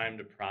any time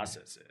to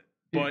process it.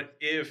 But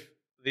if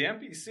the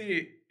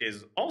NPC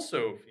is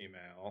also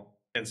female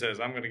and says,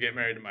 I'm going to get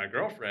married to my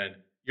girlfriend,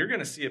 you're going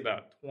to see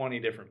about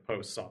 20 different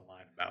posts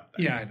online about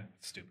that. Yeah, I know.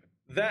 It's stupid.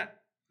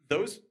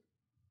 Those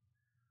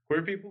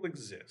queer people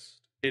exist.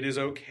 It is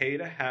okay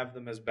to have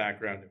them as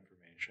background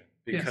information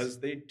because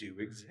they do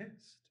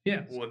exist.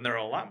 Yes. Well, and they're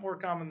a lot more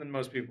common than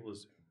most people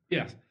assume.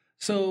 Yes.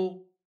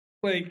 So,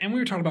 like, and we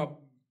were talking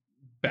about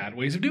bad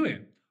ways of doing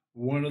it.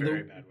 One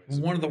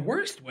of the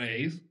worst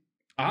ways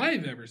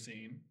I've ever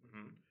seen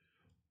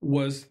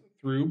was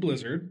through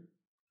Blizzard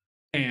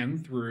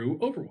and through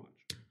Overwatch.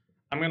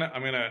 I'm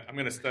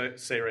gonna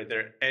say right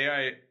there,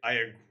 I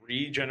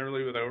agree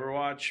generally with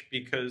Overwatch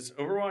because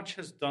Overwatch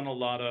has done a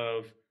lot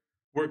of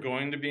we're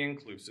going to be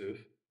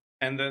inclusive,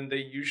 and then they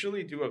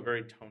usually do a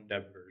very tone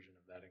deaf version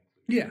of that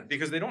inclusion. Yeah,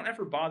 because they don't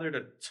ever bother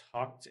to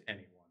talk to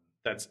anyone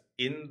that's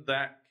in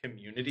that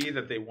community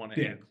that they want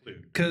to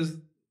include. Because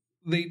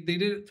they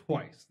did it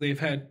twice. They've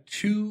had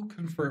 2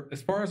 confirmed.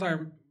 As far as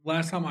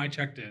last time I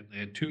checked in, they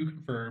had 2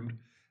 confirmed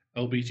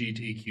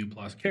LGBTQ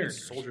plus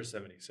characters. Soldier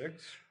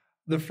 76.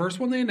 The first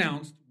one they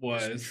announced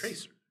was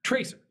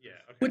Tracer. Yeah,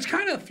 okay. Which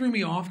kind of threw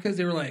me off because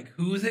they were like,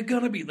 "Who is it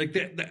gonna be?" Like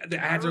the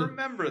ads are.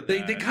 Remember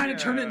that they kind of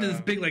turned it into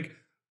this big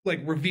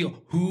like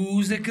reveal.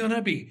 Who's it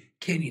gonna be?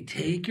 Can you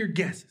take your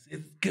guesses?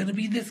 Is it gonna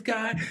be this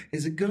guy?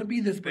 Is it gonna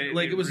be this? They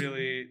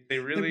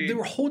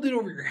were holding it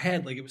over your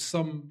head like it was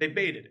some. They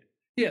baited it.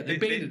 Yeah, they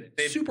baited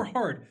it super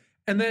hard,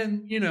 and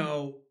then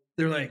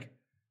they're like.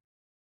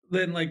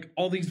 Then, like,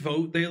 all these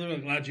they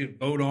allowed you to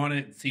vote on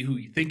it and see who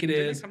you think it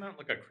is. Did it come out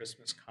like a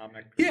Christmas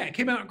comic? Yeah, it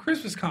came out in a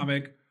Christmas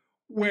comic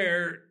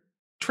where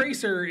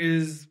Tracer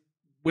is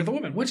with a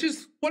woman, which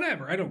is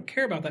whatever. I don't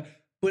care about that.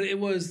 But it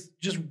was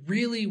just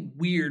really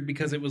weird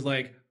because it was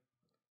like...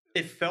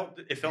 It felt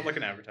like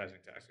an advertising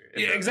tactic.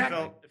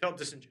 Exactly. It felt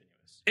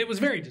disingenuous. It was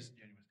very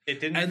disingenuous.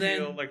 It didn't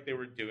feel like they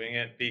were doing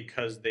it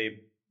because they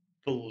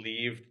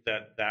believed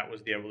that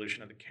was the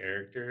evolution of the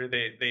character.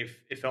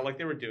 It felt like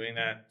they were doing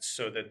that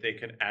so that they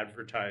could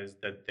advertise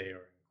that they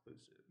are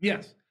inclusive.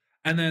 Yes.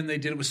 And then they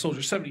did it with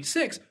Soldier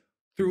 76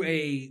 through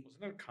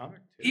wasn't that a comic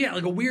too? Yeah,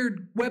 like a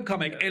weird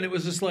webcomic, and it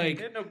was just like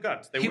they had no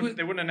guts. They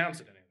wouldn't announce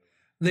it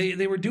anyway.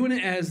 They were doing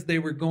it as they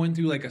were going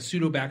through like a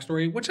pseudo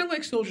backstory, which I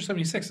like Soldier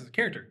 76 as a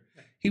character.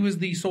 Yeah. He was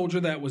the soldier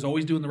that was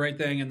always doing the right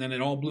thing, and then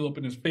it all blew up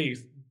in his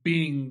face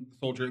being the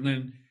soldier, and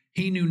then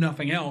he knew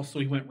nothing else, so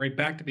he went right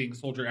back to being a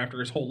soldier after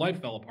his whole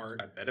life fell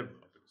apart. I bet it blew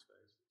up in his face.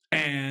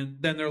 And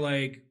then they're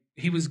like,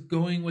 he was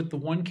going with the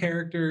one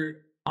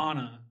character,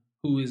 Anna,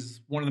 who is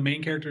one of the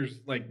main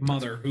characters' like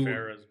mother,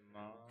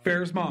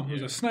 Farrah's mom,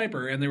 who's a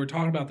sniper, and they were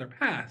talking about their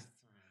past.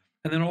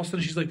 And then all of a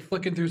sudden she's like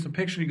flicking through some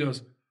pictures, and he goes,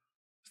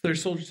 "So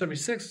there's Soldier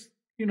 76,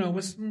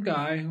 with some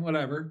guy,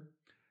 whatever."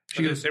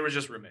 She goes, "They were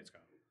just roommates,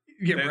 Kyle."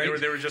 Yeah, right.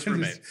 They were just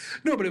roommates.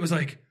 No, but it was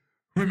like,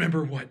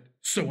 remember what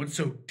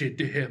so-and-so did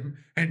to him,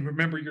 and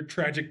remember your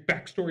tragic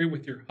backstory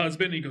with your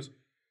husband? And he goes,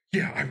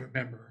 yeah, I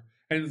remember.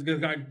 And it's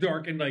got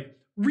dark and like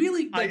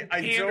really like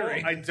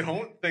I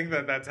don't think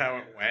that's how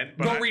it went.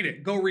 But Go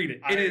read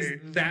it. It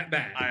is that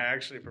bad. I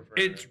actually prefer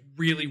it's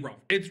really rough.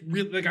 It's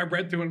really like I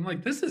read through it and I'm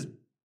like, this is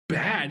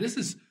bad.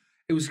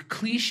 It was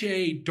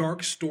cliche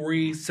dark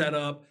story set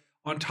up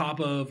on top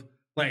of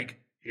like,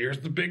 here's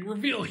the big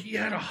reveal. He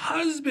had a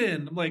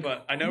husband. I'm like,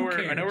 but I know we're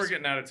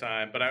getting out of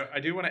time, but I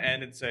do want to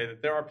end and say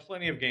that there are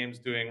plenty of games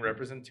doing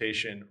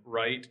representation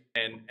right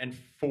and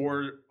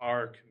for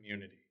our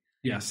community.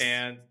 Yes.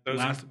 And The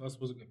Last of Us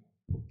was a good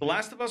one. The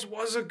Last of Us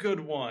was a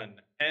good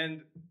one.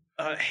 And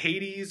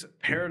Hades,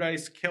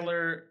 Paradise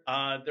Killer,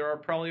 there are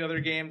probably other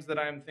games that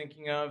I'm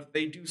thinking of.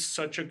 They do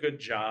such a good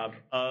job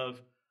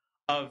of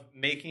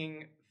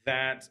making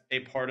that a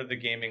part of the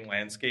gaming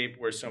landscape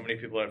where so many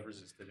people have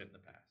resisted it in the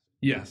past.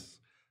 Yes.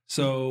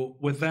 So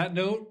with that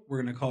note,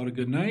 we're going to call it a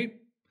good night.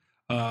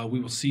 We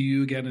will see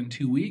you again in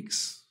 2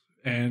 weeks,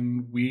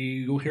 and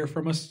we will hear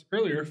from us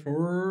earlier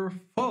for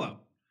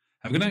Fallout.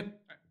 Have a good night.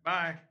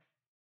 Bye.